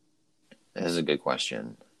year? This is a good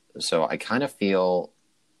question. So I kind of feel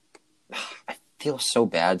so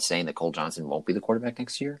bad saying that Cole Johnson won't be the quarterback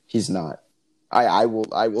next year. He's not. I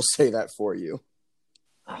will say that for you.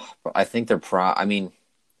 But I think I mean,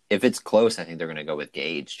 if it's close, I think they're going to go with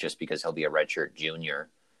Gage just because he'll be a redshirt junior.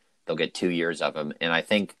 They'll get 2 years of him. And I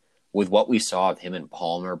think with what we saw of him and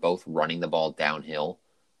Palmer both running the ball downhill,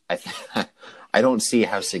 I don't see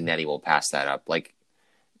how Cignetti will pass that up. Like,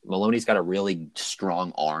 Maloney's got a really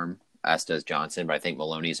strong arm, as does Johnson, but I think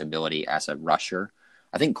Maloney's ability as a rusher,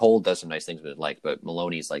 I think Cole does some nice things with his legs, but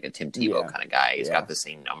Maloney's like a Tim Tebow kind of guy. He's got the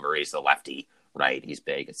same number. He's the lefty, right? He's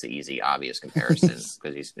big. It's the easy, obvious comparison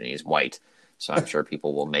because he's white. So I'm sure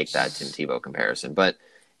people will make that Tim Tebow comparison. But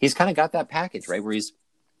he's kind of got that package, right, where he's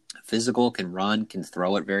physical, can run, can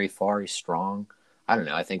throw it very far. He's strong. I don't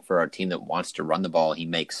know. I think for a team that wants to run the ball, he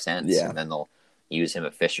makes sense, and then they'll use him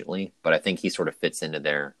efficiently. But I think he sort of fits into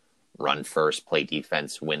their run first, play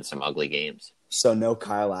defense, win some ugly games. So no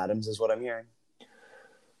Kyle Adams is what I'm hearing.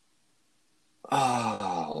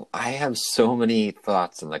 Oh, I have so many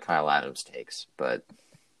thoughts on the Kyle Adams takes, but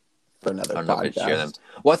for another I don't know if I share them.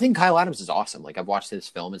 Well, I think Kyle Adams is awesome. Like, I've watched his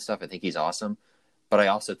film and stuff. I think he's awesome. But I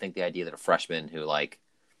also think the idea that a freshman who, like,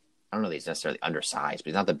 I don't know that he's necessarily undersized,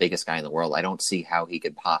 but he's not the biggest guy in the world. I don't see how he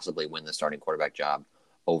could possibly win the starting quarterback job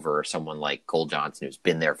over someone like Cole Johnson, who's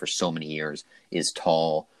been there for so many years, is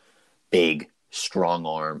tall, big, strong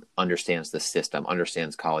arm, understands the system,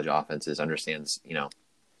 understands college offenses, understands,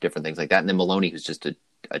 different things like that. And then Maloney, who's just a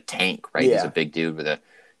tank, right? Yeah. He's a big dude with a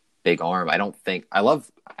big arm. I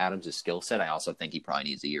love Adams' skill set. I also think he probably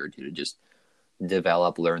needs a year or two to just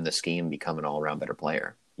develop, learn the scheme, become an all-around better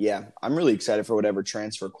player. Yeah, I'm really excited for whatever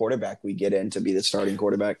transfer quarterback we get in to be the starting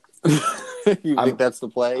quarterback. You think that's the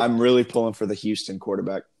play? I'm really pulling for the Houston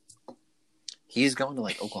quarterback. He's going to,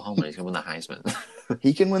 like, Oklahoma. He's going to win the Heisman.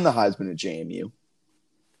 He can win the Heisman at JMU.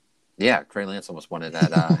 Yeah, Trey Lance almost won it at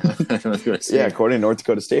yeah, according to North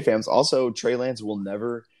Dakota State fans. Also, Trey Lance will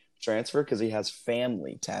never transfer because he has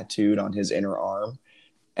family tattooed on his inner arm.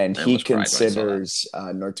 And he considers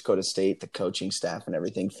North Dakota State, the coaching staff and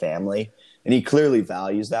everything, family. And he clearly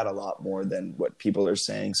values that a lot more than what people are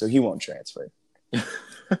saying. So he won't transfer.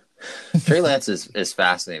 Trey Lance is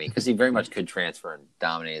fascinating because he very much could transfer and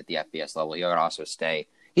dominate at the FBS level. He would also stay.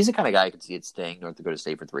 He's the kind of guy I could see it staying North Dakota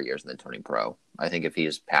State for 3 years and then turning pro. I think if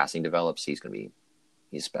his passing develops, he's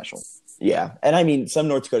special. Yeah. And I mean, some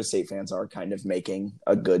North Dakota State fans are kind of making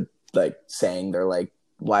a good, saying they're like,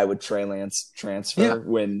 why would Trey Lance transfer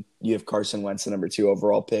when you have Carson Wentz, the number 2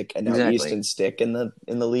 overall pick, and now Easton Stick in the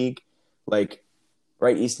league? Right?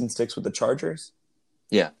 Easton Stick's with the Chargers.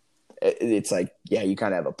 Yeah. It's like, yeah, you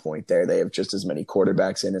kind of have a point there. They have just as many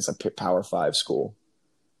quarterbacks in as a Power 5 school.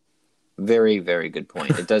 Very, very good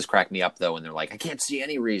point. It does crack me up, though, when they're like, I can't see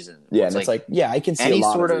any reason. Yeah, and it's like, I can see a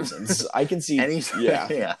lot of reasons. I can see any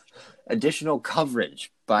additional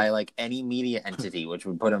coverage by, any media entity, which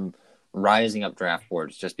would put him rising up draft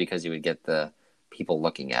boards just because you would get the people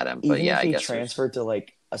looking at him. But even if I he guess transferred to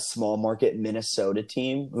a small market Minnesota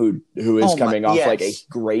team who is coming off a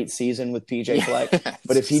great season with PJ Fleck. Yes.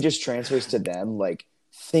 But if he just transfers to them,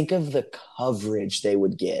 think of the coverage they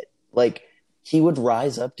would get. He would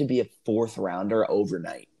rise up to be a 4th rounder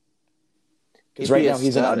overnight. Because right now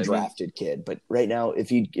he's an undrafted kid. But right now, if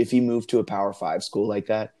he moved to a Power 5 school like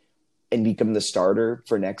that and become the starter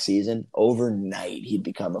for next season, overnight he'd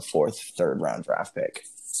become a 4th, 3rd round draft pick.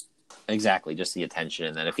 Exactly, just the attention.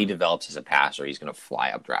 And then if he develops as a passer, he's going to fly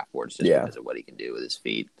up draft boards just because of what he can do with his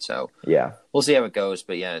feet. So we'll see how it goes.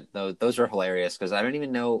 But yeah, those are hilarious because I don't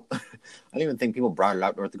even know. I don't even think people brought it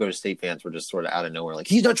up. North Dakota State fans were just sort of out of nowhere like,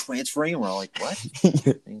 he's not transferring. And we're all like, what?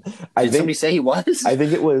 Did somebody say he was? I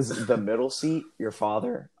think it was the middle seat, your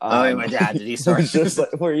father. Yeah, my dad. Did he start? Just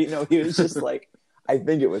like, where, he was just like, I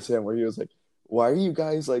think it was him where he was like, why are you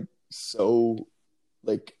guys like so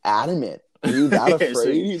like adamant? Are you that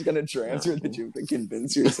afraid he's going to transfer that you can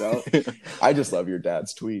convince yourself? I just love your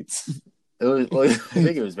dad's tweets. I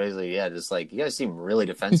think it was basically, just like, you guys seem really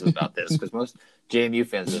defensive about this because most JMU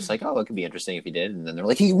fans are just like, oh, it could be interesting if he did. And then they're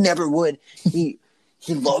like, he never would. He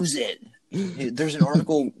loves it. There's an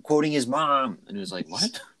article quoting his mom. And it was like,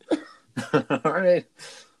 what? All right.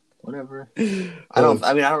 Whatever. I don't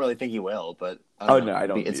really think he will, but I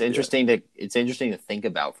don't. It's interesting to think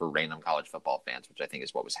about for random college football fans, which I think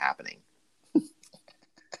is what was happening.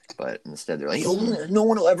 But instead, they're like, no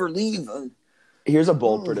one will ever leave. Here's a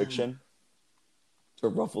bold prediction to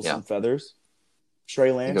ruffle some feathers.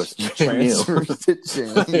 Trey Lance transfers to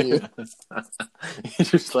JMU. He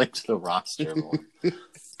just likes the roster more.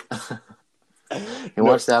 He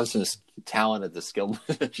wants to have some talent at the skill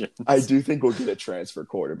position. I do think we'll get a transfer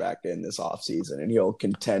quarterback in this offseason, and he'll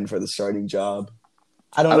contend for the starting job.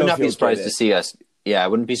 I would not be surprised to see us. Yeah, I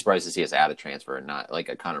wouldn't be surprised to see us add a transfer and not like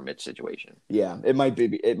a Connor Mitch situation. Yeah, it might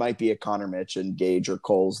be a Connor Mitch and Gage or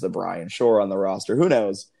Cole's the Brian Shore on the roster. Who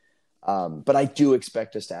knows? But I do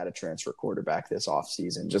expect us to add a transfer quarterback this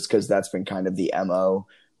offseason just because that's been kind of the MO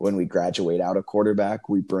when we graduate out a quarterback.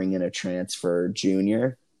 We bring in a transfer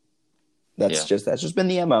junior. That's just been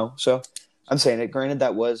the MO. So I'm saying it. Granted,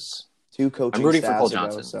 that was 2 coaching. I'm rooting for Cole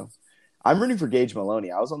Johnson. Johnson. So I'm rooting for Gage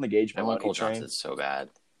Maloney. I was on the Gage Maloney I want Cole train. Johnson so bad.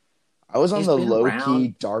 I was on the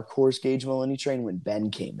low-key dark horse Gage Maloney train when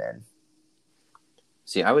Ben came in.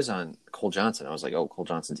 See, I was on Cole Johnson. I was like, oh, Cole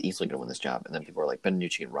Johnson's easily going to win this job. And then people were like, Ben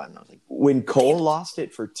Nucci can run. And I was like, when Cole lost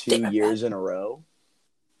it for 2 years in a row,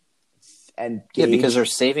 and Gage, because they're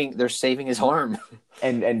saving his arm.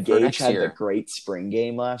 And Gage had the great spring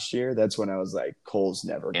game last year. That's when I was like, Cole's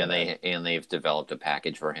never going to. And they've developed a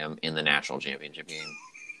package for him in the national championship game.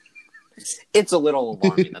 It's a little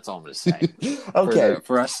alarming. That's all I'm going to say. Okay,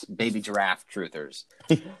 for us baby giraffe truthers,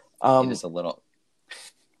 it is a little.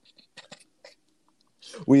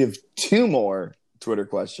 We have 2 more Twitter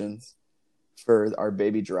questions for our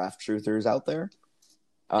baby giraffe truthers out there.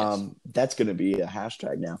 That's going to be a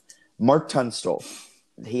hashtag now. Mark Tunstall,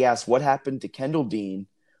 he asked, what happened to Kendall Dean,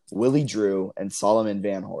 Willie Drew, and Solomon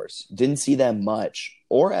Van Horst? Didn't see them much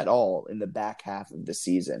or at all in the back half of the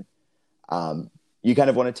season. You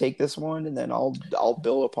kind of want to take this one, and then I'll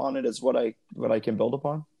build upon it as what I can build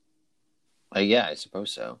upon. Yeah, I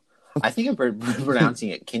suppose so. I think I've been pronouncing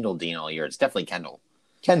it Kendall Dean all year. It's definitely Kendall.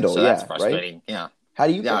 Kendall, so that's frustrating. Right? Yeah. How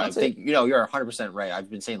do you pronounce it? You're 100% right. I've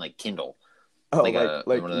been saying like Kindle. Oh, like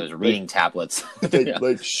one of those reading tablets.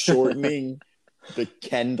 Like shortening the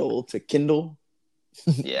Kendall to Kindle.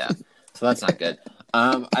 Yeah. So that's not good.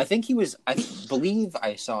 I believe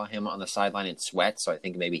I saw him on the sideline in sweats, so I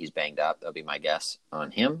think maybe he's banged up. That'll be my guess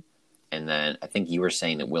on him. And then I think you were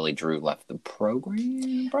saying that Willie Drew left the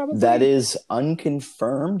program, probably? That is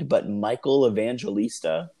unconfirmed, but Michael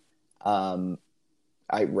Evangelista,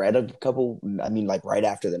 I read a couple, right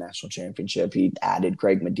after the national championship, he added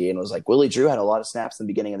Greg Medea and was like, Willie Drew had a lot of snaps in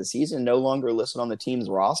the beginning of the season, no longer listed on the team's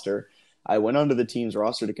roster. I went onto the team's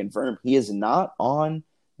roster to confirm. He is not on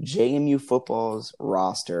JMU football's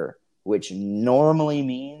roster, which normally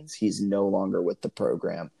means he's no longer with the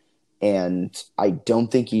program. And I don't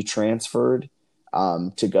think he transferred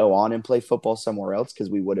to go on and play football somewhere else because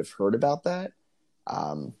we would have heard about that.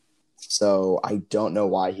 So I don't know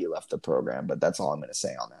why he left the program, but that's all I'm going to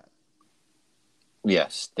say on that.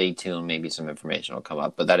 Yes, stay tuned. Maybe some information will come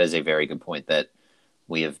up. But that is a very good point that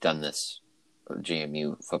we have done this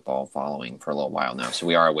JMU football following for a little while now. So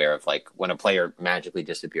we are aware of, like, when a player magically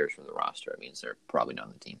disappears from the roster, it means they're probably not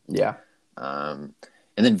on the team. Yeah. And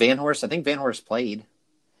then Van Horst, I think Van Horst played.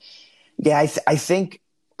 Yeah, I think,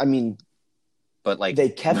 but like they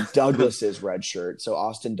kept Douglas's red shirt, so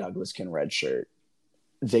Austin Douglas can red shirt.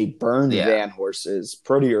 They burned Van Horst's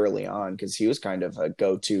pretty early on because he was kind of a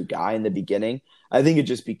go-to guy in the beginning. I think it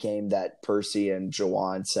just became that Percy and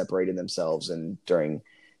Jawan separated themselves and during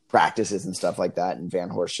practices and stuff like that, and Van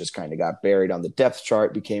Horst just kind of got buried on the depth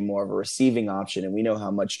chart, became more of a receiving option, and we know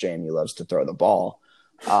how much JMU loves to throw the ball.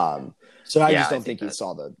 So I just don't think he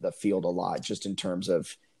saw the field a lot, just in terms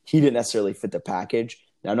of he didn't necessarily fit the package.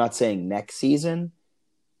 Now, I'm not saying next season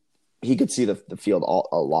he could see the field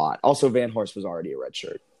a lot. Also, Van Horst was already a red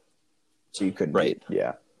shirt, so you couldn't. Right.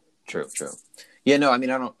 Yeah. True. Yeah, no, I mean,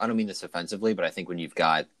 I don't mean this offensively, but I think when you've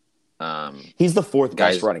got he's the fourth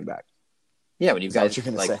guys best running back. Yeah, when you've got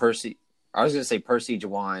like say? Percy, I was going to say Percy,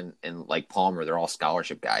 Jawan, and like Palmer, they're all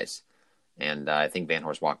scholarship guys. And I think Van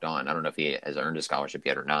Horst walked on. I don't know if he has earned a scholarship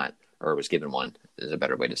yet or not, or was given one is a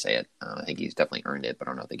better way to say it. I think he's definitely earned it, but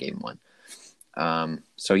I don't know if they gave him one.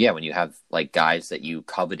 So yeah, when you have like guys that you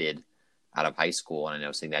coveted out of high school, and I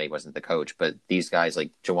know saying that he wasn't the coach, but these guys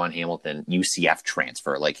like Jawan Hamilton, UCF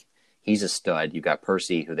transfer, like he's a stud. You've got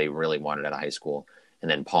Percy, who they really wanted out of high school, and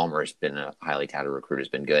then Palmer's been a highly touted recruit, has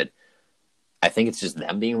been good. I think it's just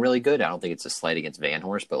them being really good. I don't think it's a slight against Van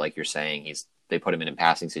Horst, but like you're saying, they put him in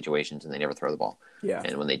passing situations and they never throw the ball. Yeah.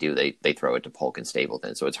 And when they do, they throw it to Polk and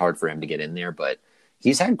Stapleton. So it's hard for him to get in there, but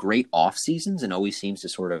he's had great off seasons and always seems to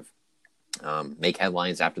sort of make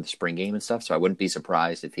headlines after the spring game and stuff. So I wouldn't be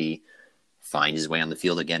surprised if he finds his way on the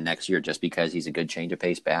field again next year, just because he's a good change of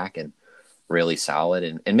pace back and really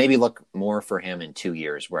solid, and maybe look more for him in 2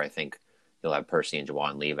 years, where I think you'll have Percy and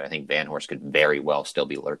Jawan leave. I think Van Horst could very well still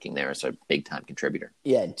be lurking there as a big-time contributor.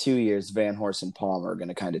 Yeah, in 2 years, Van Horst and Palmer are going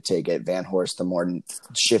to kind of take it. Van Horst, the more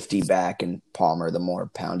shifty back, and Palmer, the more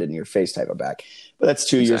pounded-in-your-face type of back. But that's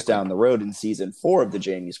 2 years down the road in Season 4 of the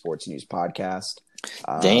JMU Sports News podcast.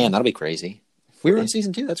 Damn, that'll be crazy. If we were in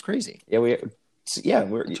Season 2, that's crazy. Yeah, we're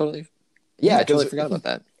I totally forgot about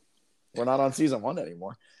that. We're not on Season 1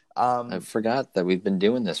 anymore. I forgot that we've been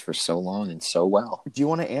doing this for so long and so well. Do you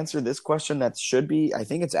want to answer this question? That should be, I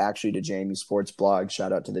think it's actually to JMU Sports Blog.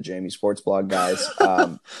 Shout out to the JMU Sports Blog guys.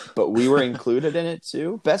 But we were included in it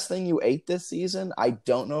too. Best thing you ate this season? I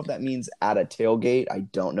don't know if that means at a tailgate. I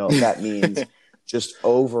don't know if that means just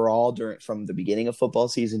overall from the beginning of football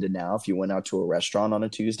season to now, if you went out to a restaurant on a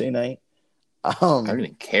Tuesday night. I don't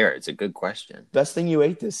even care. It's a good question. Best thing you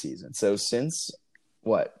ate this season. So since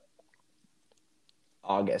what?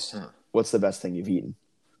 August. What's the best thing you've eaten?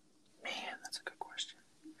 Man, that's a good question.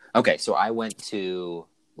 Okay, so I went to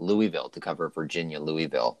Louisville to cover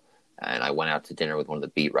Virginia-Louisville, and I went out to dinner with one of the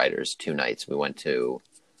beat writers 2 nights. We went to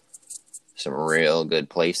some real good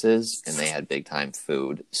places, and they had big-time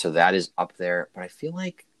food. So that is up there, but I feel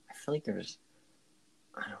like there's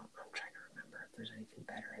I'm trying to remember if there's anything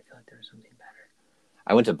better. I feel like there's something better.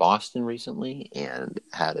 I went to Boston recently and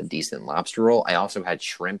had a decent lobster roll. I also had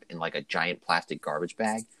shrimp in like a giant plastic garbage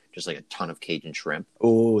bag, just like a ton of Cajun shrimp.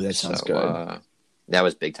 Oh, that sounds good. That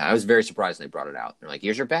was big time. I was very surprised when they brought it out. They're like,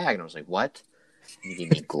 "Here's your bag," and I was like, "What?" And they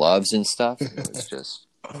gave me gloves and stuff. And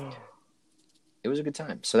it was a good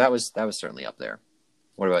time. So that was certainly up there.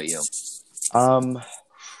 What about you?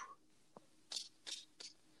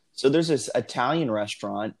 So there's this Italian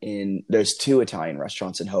restaurant there's 2 Italian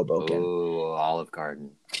restaurants in Hoboken. Oh, Olive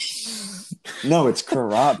Garden. No, it's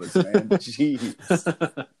Carrabba's, man. Jeez.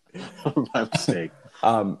 My mistake.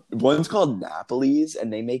 One's called Napoli's,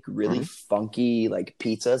 and they make really funky like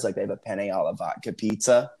pizzas. Like they have a penne alla vodka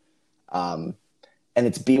pizza. And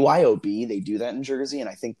it's BYOB. They do that in Jersey, and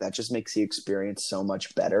I think that just makes the experience so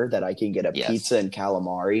much better that I can get a pizza and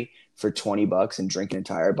calamari for $20 and drink an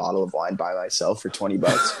entire bottle of wine by myself for $20.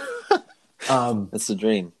 That's the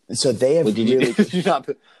dream. So they have. Did you not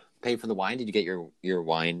pay for the wine? Did you get your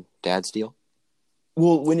wine dad's deal?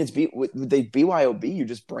 Well, when it's BYOB, you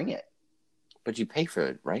just bring it. But you pay for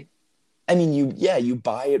it, right? I mean, you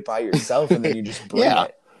buy it by yourself and then you just bring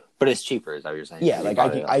it. But it's cheaper, is that what you're saying? Yeah, like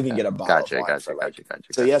I can get a bottle of wine for like.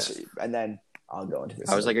 So yes, and then I'll go into this.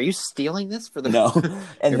 I was like, "Are you stealing this for the?" No,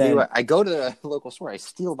 and then I go to the local store, I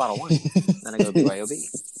steal a bottle of wine, then I go to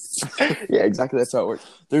BYOB. Yeah, exactly. That's how it works.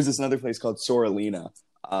 There's this another place called Sorellina.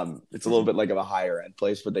 It's a little bit like of a higher end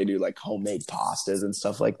place, but they do like homemade pastas and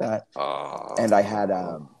stuff like that. Oh. And I had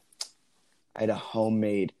a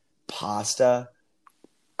homemade pasta.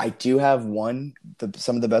 I do have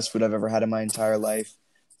some of the best food I've ever had in my entire life,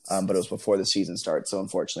 but it was before the season started, so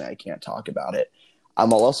unfortunately I can't talk about it.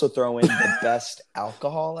 I'll also throw in the best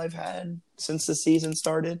alcohol I've had since the season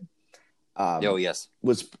started. Yes.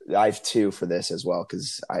 I have 2 for this as well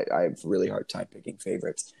because I have a really hard time picking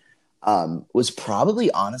favorites. Was probably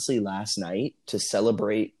honestly last night to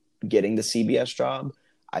celebrate getting the CBS job.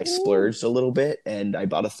 I splurged a little bit and I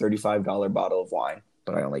bought a $35 bottle of wine,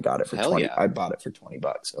 but I only got it for $20. I bought it for $20.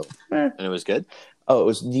 So, And it was good. Oh, it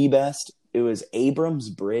was the best. It was Abrams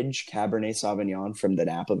Bridge Cabernet Sauvignon from the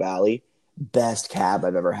Napa Valley. Best cab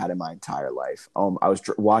I've ever had in my entire life. I was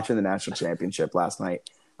watching the national championship last night.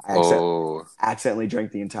 I accidentally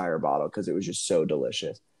drank the entire bottle because it was just so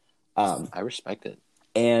delicious. I respect it.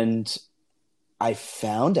 And I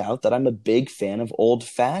found out that I'm a big fan of old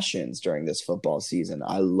fashions during this football season.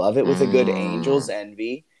 I love it with a good Angel's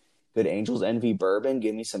Envy. Good Angel's Envy bourbon.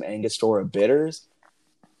 Give me some Angostura bitters.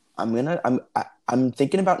 I I'm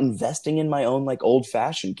thinking about investing in my own like old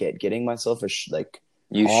fashioned kit, getting myself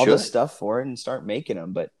You all should. the stuff for it and start making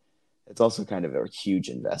them. But it's also kind of a huge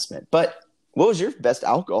investment. But what was your best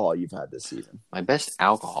alcohol you've had this season? My best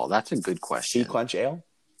alcohol. That's a good question. Sea Quench Ale?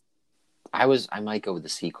 I might go with the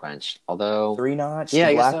Sea Quench, although 3-notch? Yeah,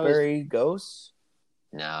 I guess Blackberry Ghost?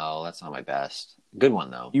 no, that's not my best. Good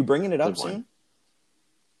one though. You bringing it up Good one. soon?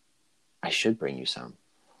 I should bring you some.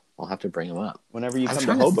 We'll have to bring them up. Whenever you I'm come to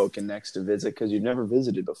trying to Hoboken next to visit, because you've never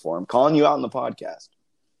visited before. I'm calling you out on the podcast.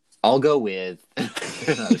 I'll go with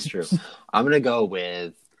that is true. I'm gonna go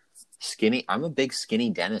with Skinny. I'm a big Skinny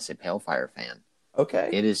Dennis at Pale Fire fan. Okay.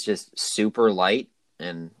 It is just super light,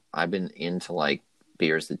 and I've been into like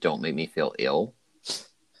beers that don't make me feel ill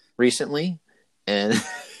recently, and,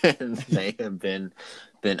 and they have been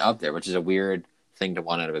up there, which is a weird thing to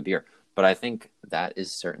want out of a beer. But I think that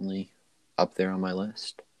is certainly up there on my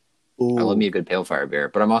list. Ooh. I love me a good Pale Fire beer,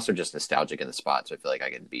 but I'm also just nostalgic in the spot, so I feel like I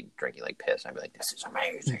could be drinking like piss. I'd be like, this is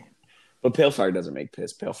amazing. But Pale Fire doesn't make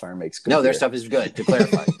piss. Pale Fire makes good No, their beer. stuff is good, to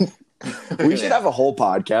clarify. We should have a whole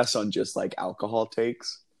podcast on just like alcohol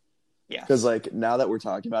takes. Yeah. Because like now that we're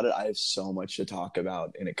talking about it, I have so much to talk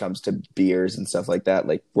about when it comes to beers and stuff like that.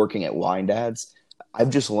 Like working at Wine Dads, I've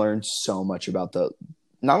just learned so much about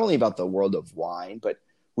not only about the world of wine, but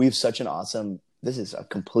we have such an awesome, this is a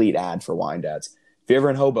complete ad for Wine Dads. If you're ever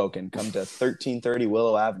in Hoboken, come to 1330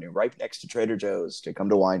 Willow Avenue, right next to Trader Joe's, to come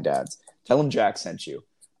to Wine Dads. Tell them Jack sent you.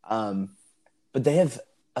 But they have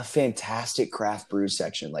a fantastic craft brew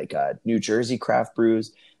section, like New Jersey craft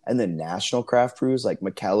brews and the national craft brews, like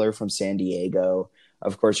McKellar from San Diego.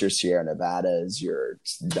 Of course, your Sierra Nevadas, your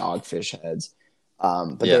Dogfish Heads.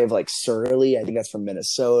 But they have like Surly, I think that's from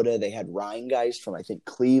Minnesota. They had Rheingeist from, I think,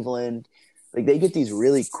 Cleveland. Like they get these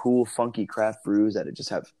really cool, funky craft brews that just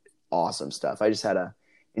have awesome stuff. I just had a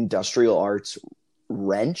Industrial Arts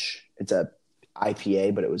Wrench. It's a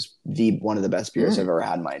IPA, but it was one of the best beers I've ever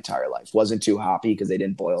had in my entire life. Wasn't too hoppy because they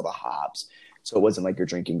didn't boil the hops, so it wasn't like you're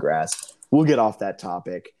drinking grass. We'll get off that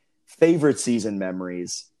topic. Favorite season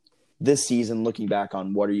memories this season, looking back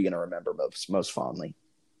on, what are you going to remember most fondly?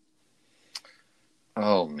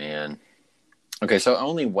 Oh, man. Okay, so I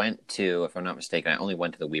only went to, if I'm not mistaken,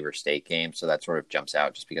 the Weber State game, so that sort of jumps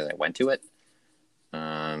out just because I went to it.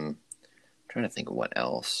 I'm trying to think of what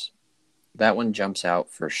else. That one jumps out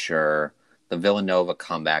for sure. The Villanova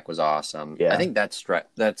comeback was awesome. Yeah. I think that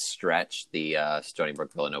stretch, the Stony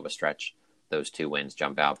Brook Villanova stretch, those two wins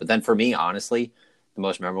jump out. But then for me, honestly, the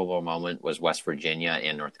most memorable moment was West Virginia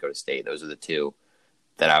and North Dakota State. Those are the two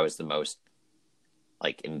that I was the most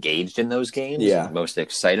like engaged in those games. Yeah. Most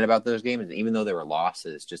excited about those games. And even though there were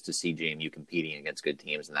losses, just to see JMU competing against good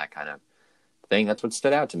teams and that kind of thing, that's what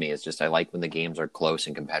stood out to me. Is just I like when the games are close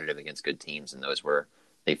and competitive against good teams, and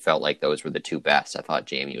they felt like those were the two best. I thought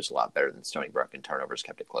JMU was a lot better than Stony Brook, and turnovers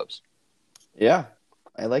kept it close. Yeah,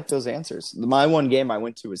 I like those answers. My one game I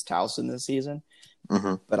went to was Towson this season,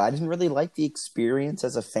 but I didn't really like the experience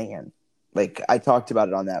as a fan. Like, I talked about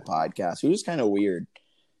it on that podcast. It was kind of weird,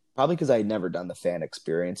 probably because I had never done the fan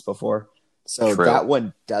experience before. So True. That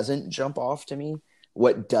one doesn't jump off to me.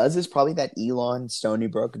 What does is probably that Elon, Stony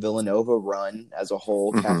Brook, Villanova run as a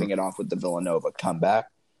whole, capping it off with the Villanova comeback.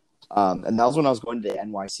 And that was when I was going to the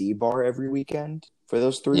NYC bar every weekend for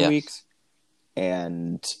those 3 weeks.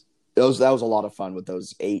 And that was a lot of fun with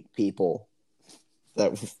those 8 people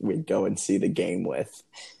that we'd go and see the game with.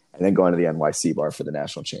 And then going to the NYC bar for the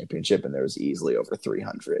national championship, and there was easily over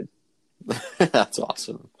 300. That's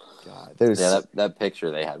awesome. God, that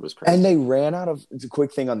picture they had was crazy. And they ran out of, it's a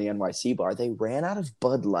quick thing on the NYC bar, they ran out of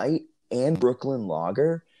Bud Light and Brooklyn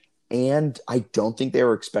Lager. And I don't think they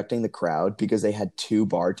were expecting the crowd because they had 2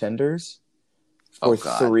 bartenders for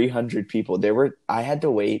 300 people. I had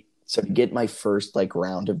to wait. So to get my first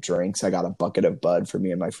round of drinks, I got a bucket of Bud for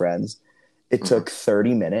me and my friends. It took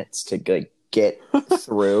 30 minutes to get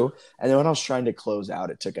through. And then when I was trying to close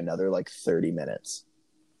out, it took another 30 minutes.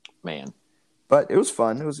 Man. But it was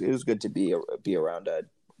fun. It was good to be around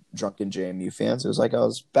drunken JMU fans. It was like I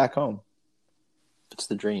was back home. It's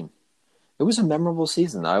the dream. It was a memorable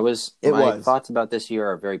season. My thoughts about this year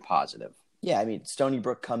are very positive. Yeah, I mean, Stony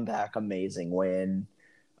Brook comeback, amazing win.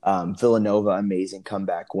 Villanova, amazing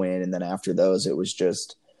comeback win. And then after those, it was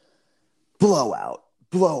just blowout,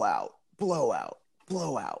 blowout, blowout,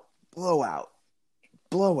 blowout, blowout,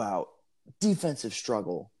 blowout, defensive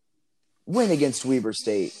struggle, win against Weber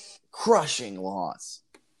State, crushing loss.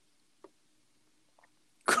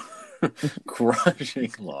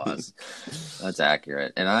 Crushing loss. That's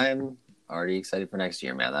accurate. And I'm already excited for next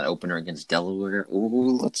year, man. That opener against Delaware.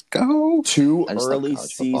 Ooh, let's go. 2 early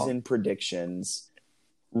season predictions.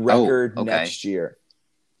 Record next year.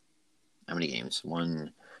 How many games?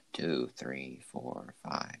 1, 2, 3, 4,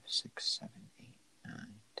 5, 6, 7, 8, 9,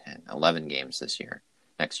 10, 11 games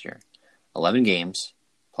next year. 11 games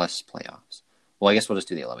plus playoffs. Well, I guess we'll just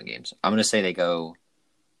do the 11 games. I'm going to say they go,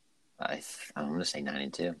 I'm going to say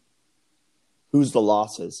 9-2. Who's the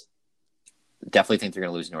losses? Definitely think they're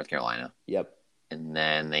going to lose North Carolina. Yep. And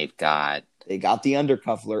then they got the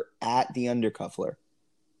Undercuffler at the Undercuffler.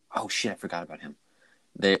 Oh, shit, I forgot about him.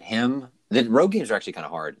 The road games are actually kind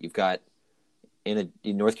of hard. You've got in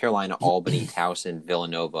North Carolina, Albany, Towson,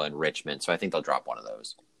 Villanova, and Richmond. So I think they'll drop one of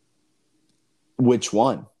those. Which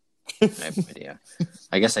one? I have no idea.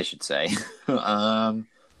 I guess I should say. I'm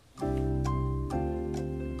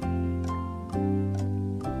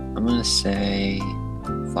going to say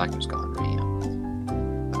Flacco's gone, right?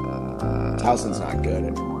 Towson's not good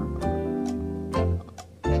anymore.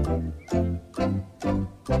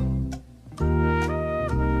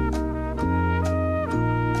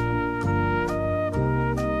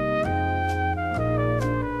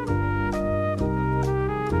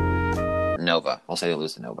 Nova. I'll say they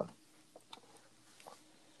lose to Nova.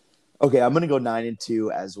 Okay, I'm going to go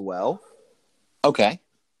 9-2 as well. Okay.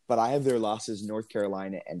 But I have their losses North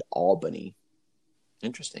Carolina and Albany.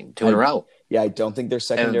 Interesting. 2 in a row. Yeah, I don't think their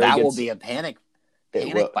secondary and that will be a panic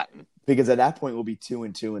button. Because at that point, we'll be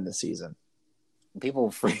 2-2 in the season. People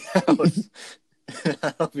will freak out.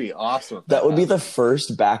 That would be awesome. That would be the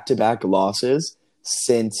first back-to-back losses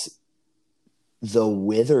since the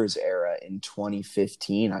Withers era in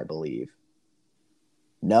 2015, I believe.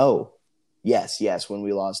 No. Yes, when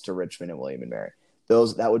we lost to Richmond and William and Mary.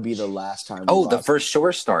 That would be the last time we lost. The first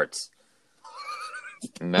Shore starts.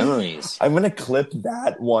 Memories. I'm going to clip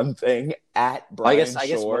that one thing at Brian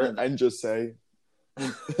Shore and just say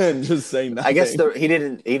nothing. I guess he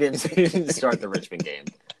didn't start the Richmond game.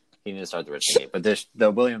 He didn't start the Richmond game. But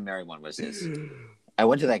the William and Mary one was his. I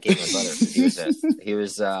went to that game with my brother. He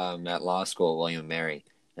was at law school, William and Mary,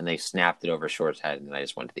 and they snapped it over Shore's head, and I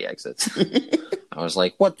just went to the exits. I was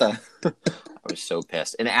like, what the? I was so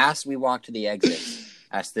pissed. And as we walked to the exits,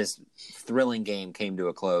 as this thrilling game came to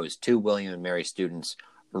a close, 2 William and Mary students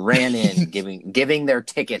ran in, giving their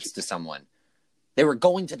tickets to someone. They were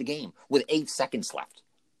going to the game with 8 seconds left.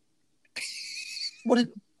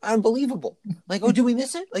 Unbelievable. Like, oh, did we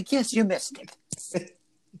miss it? Like, yes, you missed it.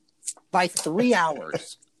 By 3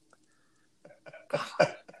 hours.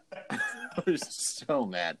 God. I was so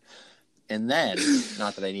mad. And then,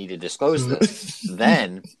 not that I need to disclose this,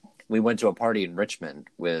 then we went to a party in Richmond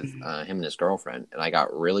with him and his girlfriend, and I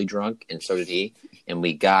got really drunk, and so did he. And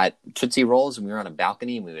we got Tootsie Rolls, and we were on a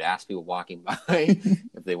balcony, and we would ask people walking by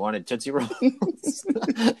if they wanted Tootsie Rolls.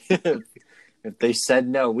 If they said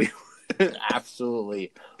no, we would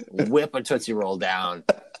absolutely whip a Tootsie Roll down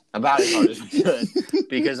about as hard as we could,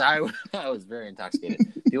 because I was very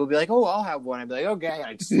intoxicated. People would be like, oh, I'll have one. I'd be like, okay.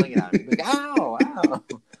 I'd sling it out. I'd be like, ow.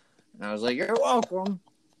 And I was like, you're welcome.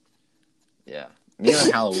 Yeah. Neon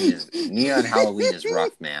Halloween is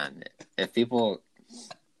rough, man. If people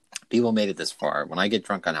made it this far, when I get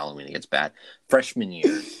drunk on Halloween, it gets bad. Freshman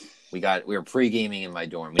year, we were pre-gaming in my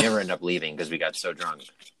dorm. We never ended up leaving because we got so drunk.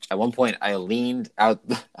 At one point, I leaned out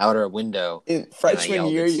our window. In freshman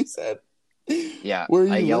year, you said? Yeah. Where are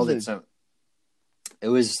you I yelled living? at some. It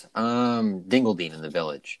was Dingledine in the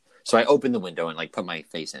Village. So I opened the window and put my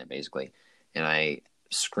face in it, basically. And I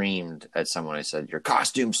screamed at someone. I said, your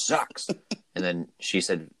costume sucks. And then she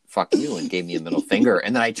said, fuck you, and gave me a middle finger.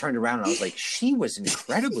 And then I turned around and I was like, she was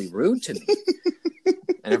incredibly rude to me.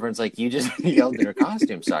 And everyone's like, you just yelled that her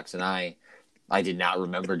costume sucks. And I did not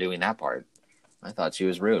remember doing that part. I thought she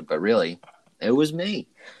was rude, but really, it was me.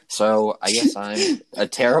 So I guess I'm a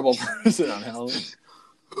terrible person on Halloween.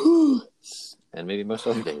 And maybe most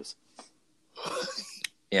other days.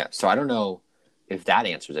 Yeah, so I don't know if that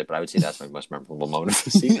answers it, but I would say that's my most memorable moment of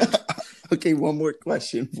the season. Okay, one more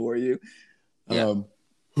question for you. Yeah.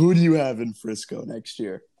 Who do you have in Frisco next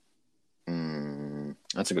year?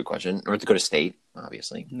 That's a good question. North Dakota State,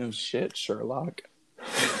 obviously. No shit, Sherlock.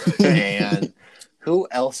 And who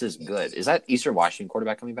else is good? Is that Eastern Washington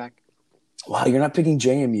quarterback coming back? Wow, you're not picking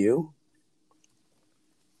JMU?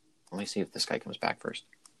 Let me see if this guy comes back first.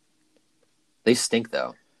 They stink,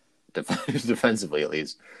 though. Defensively, at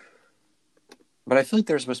least. But I feel like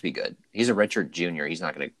they're supposed to be good. He's a redshirt junior. He's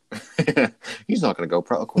not going to. He's not going to go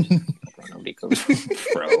pro. Of course, nobody goes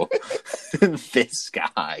pro. This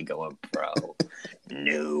guy going pro.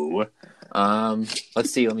 No.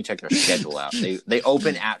 Let's see. Let me check their schedule out. They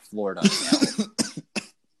open at Florida.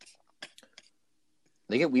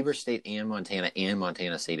 They get Weber State and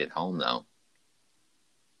Montana State at home, though.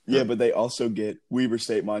 Yeah, but they also get Weber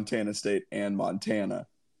State, Montana State, and Montana.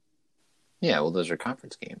 Yeah, well, those are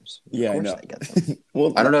conference games. Yeah, of I course know. they get them.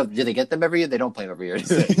 Well, I don't know. Do they get them every year? They don't play them every year. Do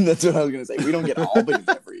they? That's what I was going to say. We don't get Albany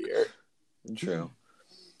every year. True.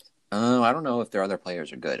 I don't know if their other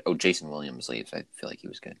players are good. Oh, Jason Williams leaves. I feel like he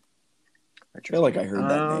was good. I feel like I heard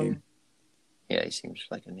that name. Yeah, he seems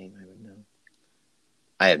like a name I would know.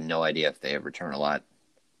 I have no idea if they return a lot.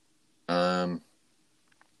 I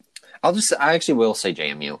actually will say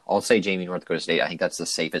JMU. I'll say JMU North Dakota State. I think that's the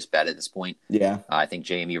safest bet at this point. Yeah. I think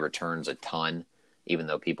JMU returns a ton, even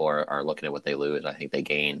though people are looking at what they lose. I think they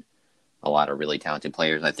gain a lot of really talented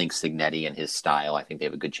players. I think Signetti and his style, I think they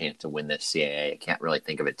have a good chance to win this CAA. I can't really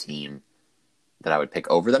think of a team that I would pick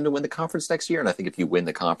over them to win the conference next year. And I think if you win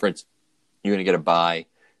the conference, you're going to get a bye.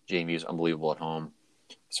 JMU's unbelievable at home.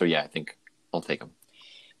 So, yeah, I think I'll take them.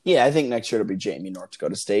 Yeah, I think next year it'll be JMU North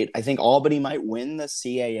Dakota State. I think Albany might win the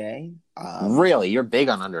CAA. Really? You're big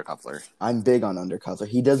on Undercuffler. I'm big on Undercuffler.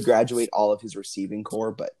 He does graduate all of his receiving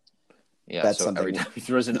core, but yeah, that's so something. Every time he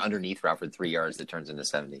throws an underneath route for 3 yards that turns into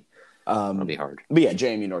 70. It'll be hard. But yeah,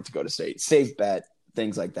 JMU North Dakota State. Safe bet,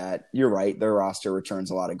 things like that. You're right. Their roster returns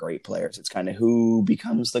a lot of great players. It's kind of who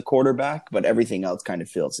becomes the quarterback, but everything else kind of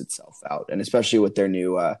fills itself out. And especially with their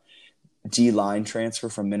new D-line transfer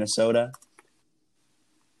from Minnesota.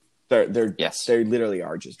 They literally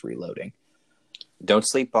are just reloading. Don't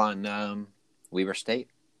sleep on Weber State.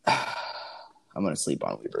 I'm going to sleep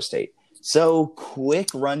on Weber State. So, quick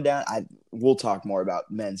rundown. We'll talk more about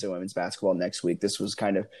men's and women's basketball next week. This was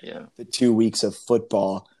kind of the 2 weeks of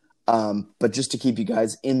football. But just to keep you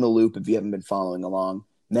guys in the loop, if you haven't been following along,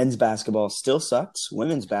 men's basketball still sucks.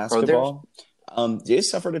 Women's basketball, they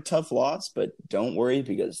suffered a tough loss, but don't worry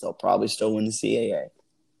because they'll probably still win the CAA.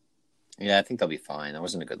 Yeah, I think they'll be fine. That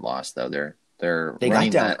wasn't a good loss, though. They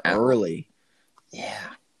got down early.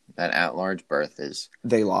 Yeah, that at-large berth is.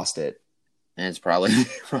 They lost it, and it's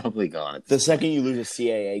probably gone. The second you lose a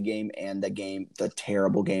CAA game and the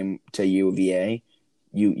terrible game to UVA,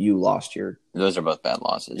 you lost your. Those are both bad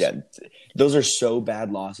losses. Yeah, those are so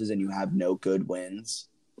bad losses, and you have no good wins.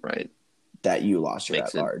 Right. That you lost your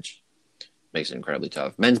at-large. Makes it incredibly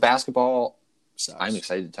tough. Men's basketball. Sucks. I'm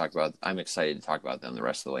excited to talk about them the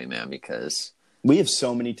rest of the way, man, because we have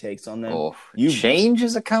so many takes on them. Change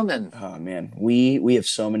is a coming. Oh man, we have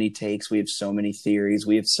so many takes. We have so many theories.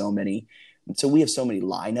 We have so many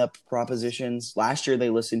lineup propositions. Last year they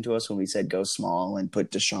listened to us when we said go small and put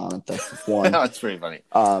Deshaun at the one. That's pretty funny.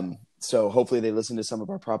 So hopefully they listen to some of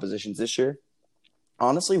our propositions this year.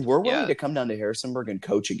 Honestly, we're willing to come down to Harrisonburg and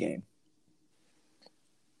coach a game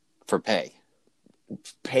for pay.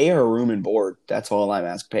 Pay our room and board. That's all I'm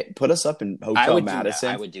asking. Put us up in Hotel Madison.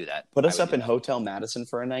 I would do that. Put us up in Hotel Madison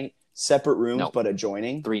for a night. Separate rooms, but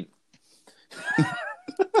adjoining. 3.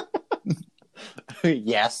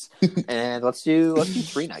 Yes. And let's do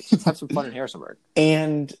 3 nights. Let's have some fun in Harrisonburg.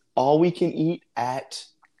 And all we can eat at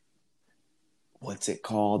what's it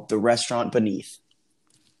called? The restaurant beneath.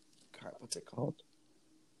 God, what's it called?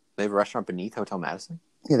 They have a restaurant beneath Hotel Madison?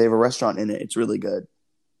 Yeah, they have a restaurant in it. It's really good.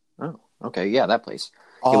 Oh, okay. Yeah, that place.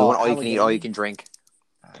 We want all you can eat, all you can drink.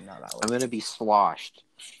 I'm going to be sloshed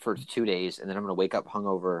for 2 days, and then I'm going to wake up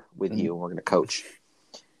hungover with you, and we're going to coach.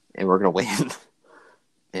 And we're going to win.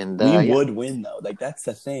 And we would win, though. Like, that's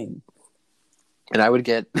the thing. And I would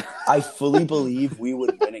get... I fully believe we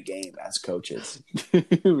would win a game as coaches.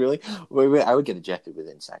 Really? Wait, I would get ejected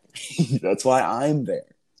within seconds. That's why I'm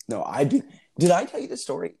there. No, Did I tell you the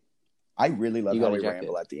story? I really love how we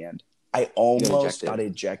ramble at the end. I almost got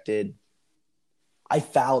ejected. I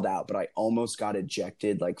fouled out, but I almost got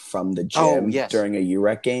ejected like from the gym during a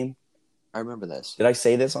UREC game. I remember this. Did I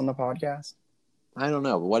say this on the podcast? I don't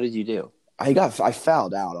know, but what did you do? I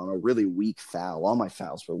fouled out on a really weak foul. All my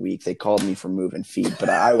fouls were weak. They called me for moving feet, but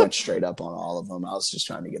I went straight up on all of them. I was just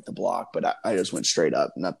trying to get the block, but I just went straight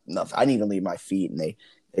up. Nothing. I didn't even leave my feet, and they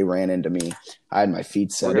ran into me. I had my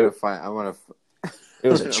feet set. We're gonna find. I want to. It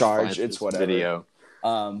was a charge. It's whatever. Video.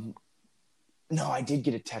 No, I did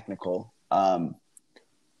get a technical. That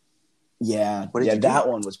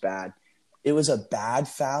one was bad. It was a bad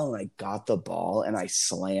foul, and I got the ball, and I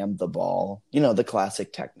slammed the ball. You know, the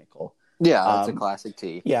classic technical. Yeah, that's a classic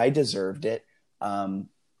T. Yeah, I deserved it. And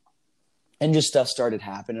just stuff started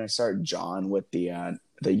happening. I started jawing with the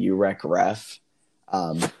UREC ref,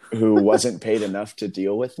 who wasn't paid enough to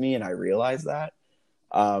deal with me, and I realized that.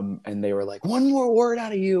 And they were like, "One more word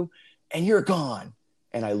out of you, and you're gone."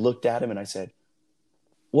 And I looked at him and I said,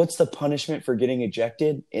 "What's the punishment for getting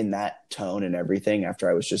ejected?" in that tone and everything after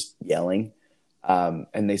I was just yelling.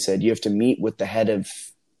 And they said, "You have to meet with the head of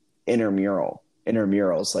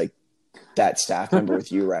intramurals, like that staff member with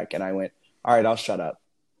UREC." And I went, "All right, I'll shut up."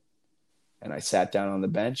 And I sat down on the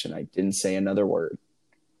bench and I didn't say another word.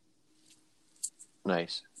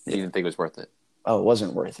 Nice. You didn't think it was worth it? Oh, it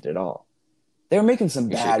wasn't worth it at all. They were making some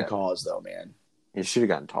bad calls, though, man. You should have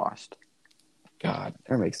gotten tossed. God,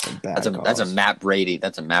 they're making some bad calls. That's a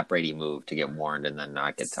Matt Brady move to get warned and then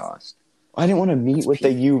not get tossed. I didn't want to meet with the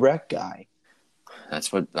UREC guy.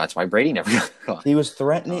 That's why Brady never got caught. He was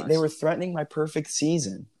threatening. They were threatening my perfect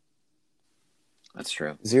season. That's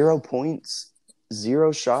true. 0 points,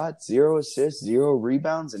 0 shots, 0 assists, 0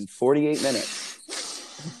 rebounds in 48 minutes.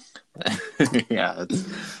 Yeah,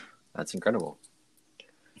 that's incredible.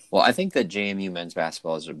 Well, I think that JMU men's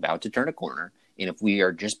basketball is about to turn a corner, and if we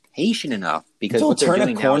are just patient enough, because what they're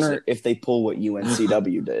doing now is if they pull what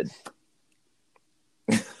UNCW did.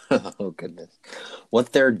 Oh goodness,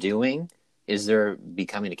 what they're doing is they're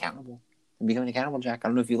becoming accountable. They're becoming accountable, Jack. I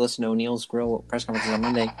don't know if you listened to O'Neill's grill press conference on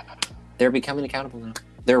Monday. They're becoming accountable now.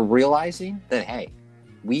 They're realizing that, hey,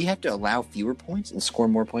 we have to allow fewer points and score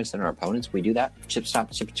more points than our opponents. We do that. Chip,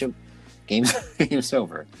 stop, chip, chip. Game's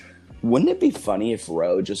over. Wouldn't it be funny if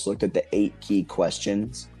Rowe just looked at the 8 key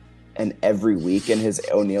questions and every week in his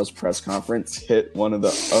O'Neill's press conference hit one of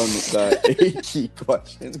the 8 key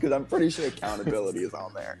questions? Because I'm pretty sure accountability is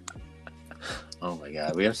on there. Oh my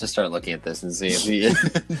God, we have to start looking at this and see if he.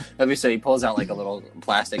 Let me say he pulls out like a little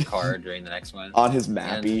plastic card during the next one. On his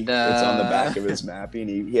Mappy, it's on the back of his Mappy, and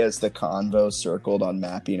he has the convo circled on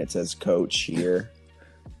Mappy, and it says "Coach" here.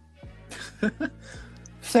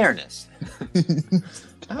 Fairness.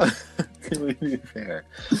 Fair.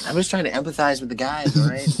 I was trying to empathize with the guys, all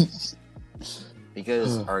right?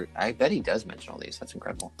 Because I bet he does mention all these. That's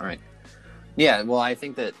incredible. All right. Yeah, well, I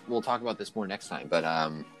think that we'll talk about this more next time. But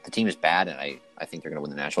the team is bad, and I think they're going to win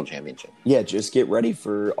the national championship. Yeah, just get ready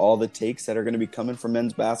for all the takes that are going to be coming from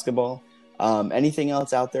men's basketball. Anything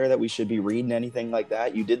else out there that we should be reading, anything like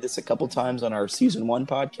that? You did this a couple times on our Season 1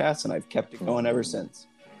 podcast, and I've kept it going ever since.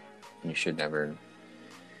 You should never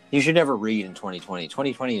read in 2020.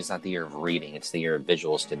 2020 is not the year of reading. It's the year of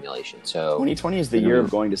visual stimulation. So 2020 is the year of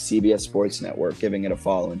going to CBS Sports Network, giving it a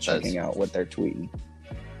follow, and checking out what they're tweeting.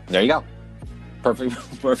 There you go.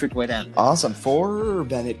 Perfect way to end. Awesome. For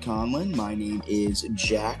Bennett Conlon, my name is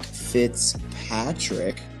Jack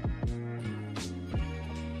Fitzpatrick.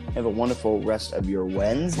 Have a wonderful rest of your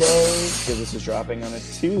Wednesday, because this is dropping on a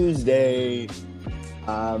Tuesday.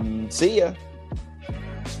 See ya.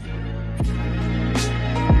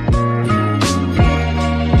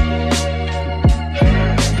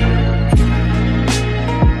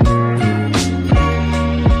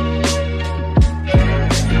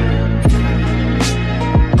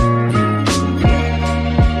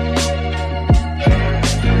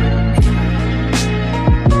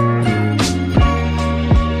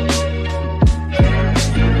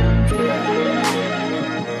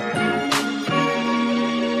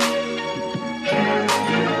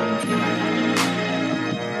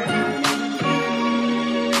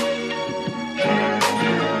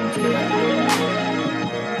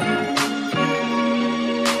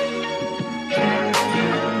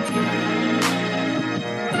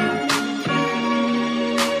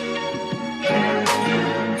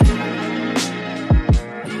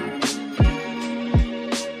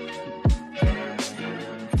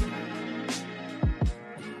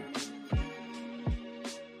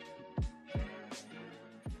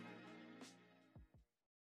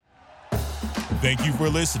 Thank you for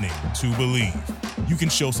listening to Believe. You can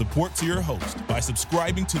show support to your host by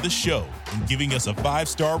subscribing to the show and giving us a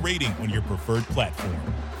 5-star rating on your preferred platform.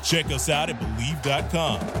 Check us out at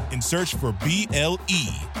Believe.com and search for BLEAV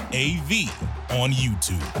on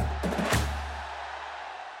YouTube.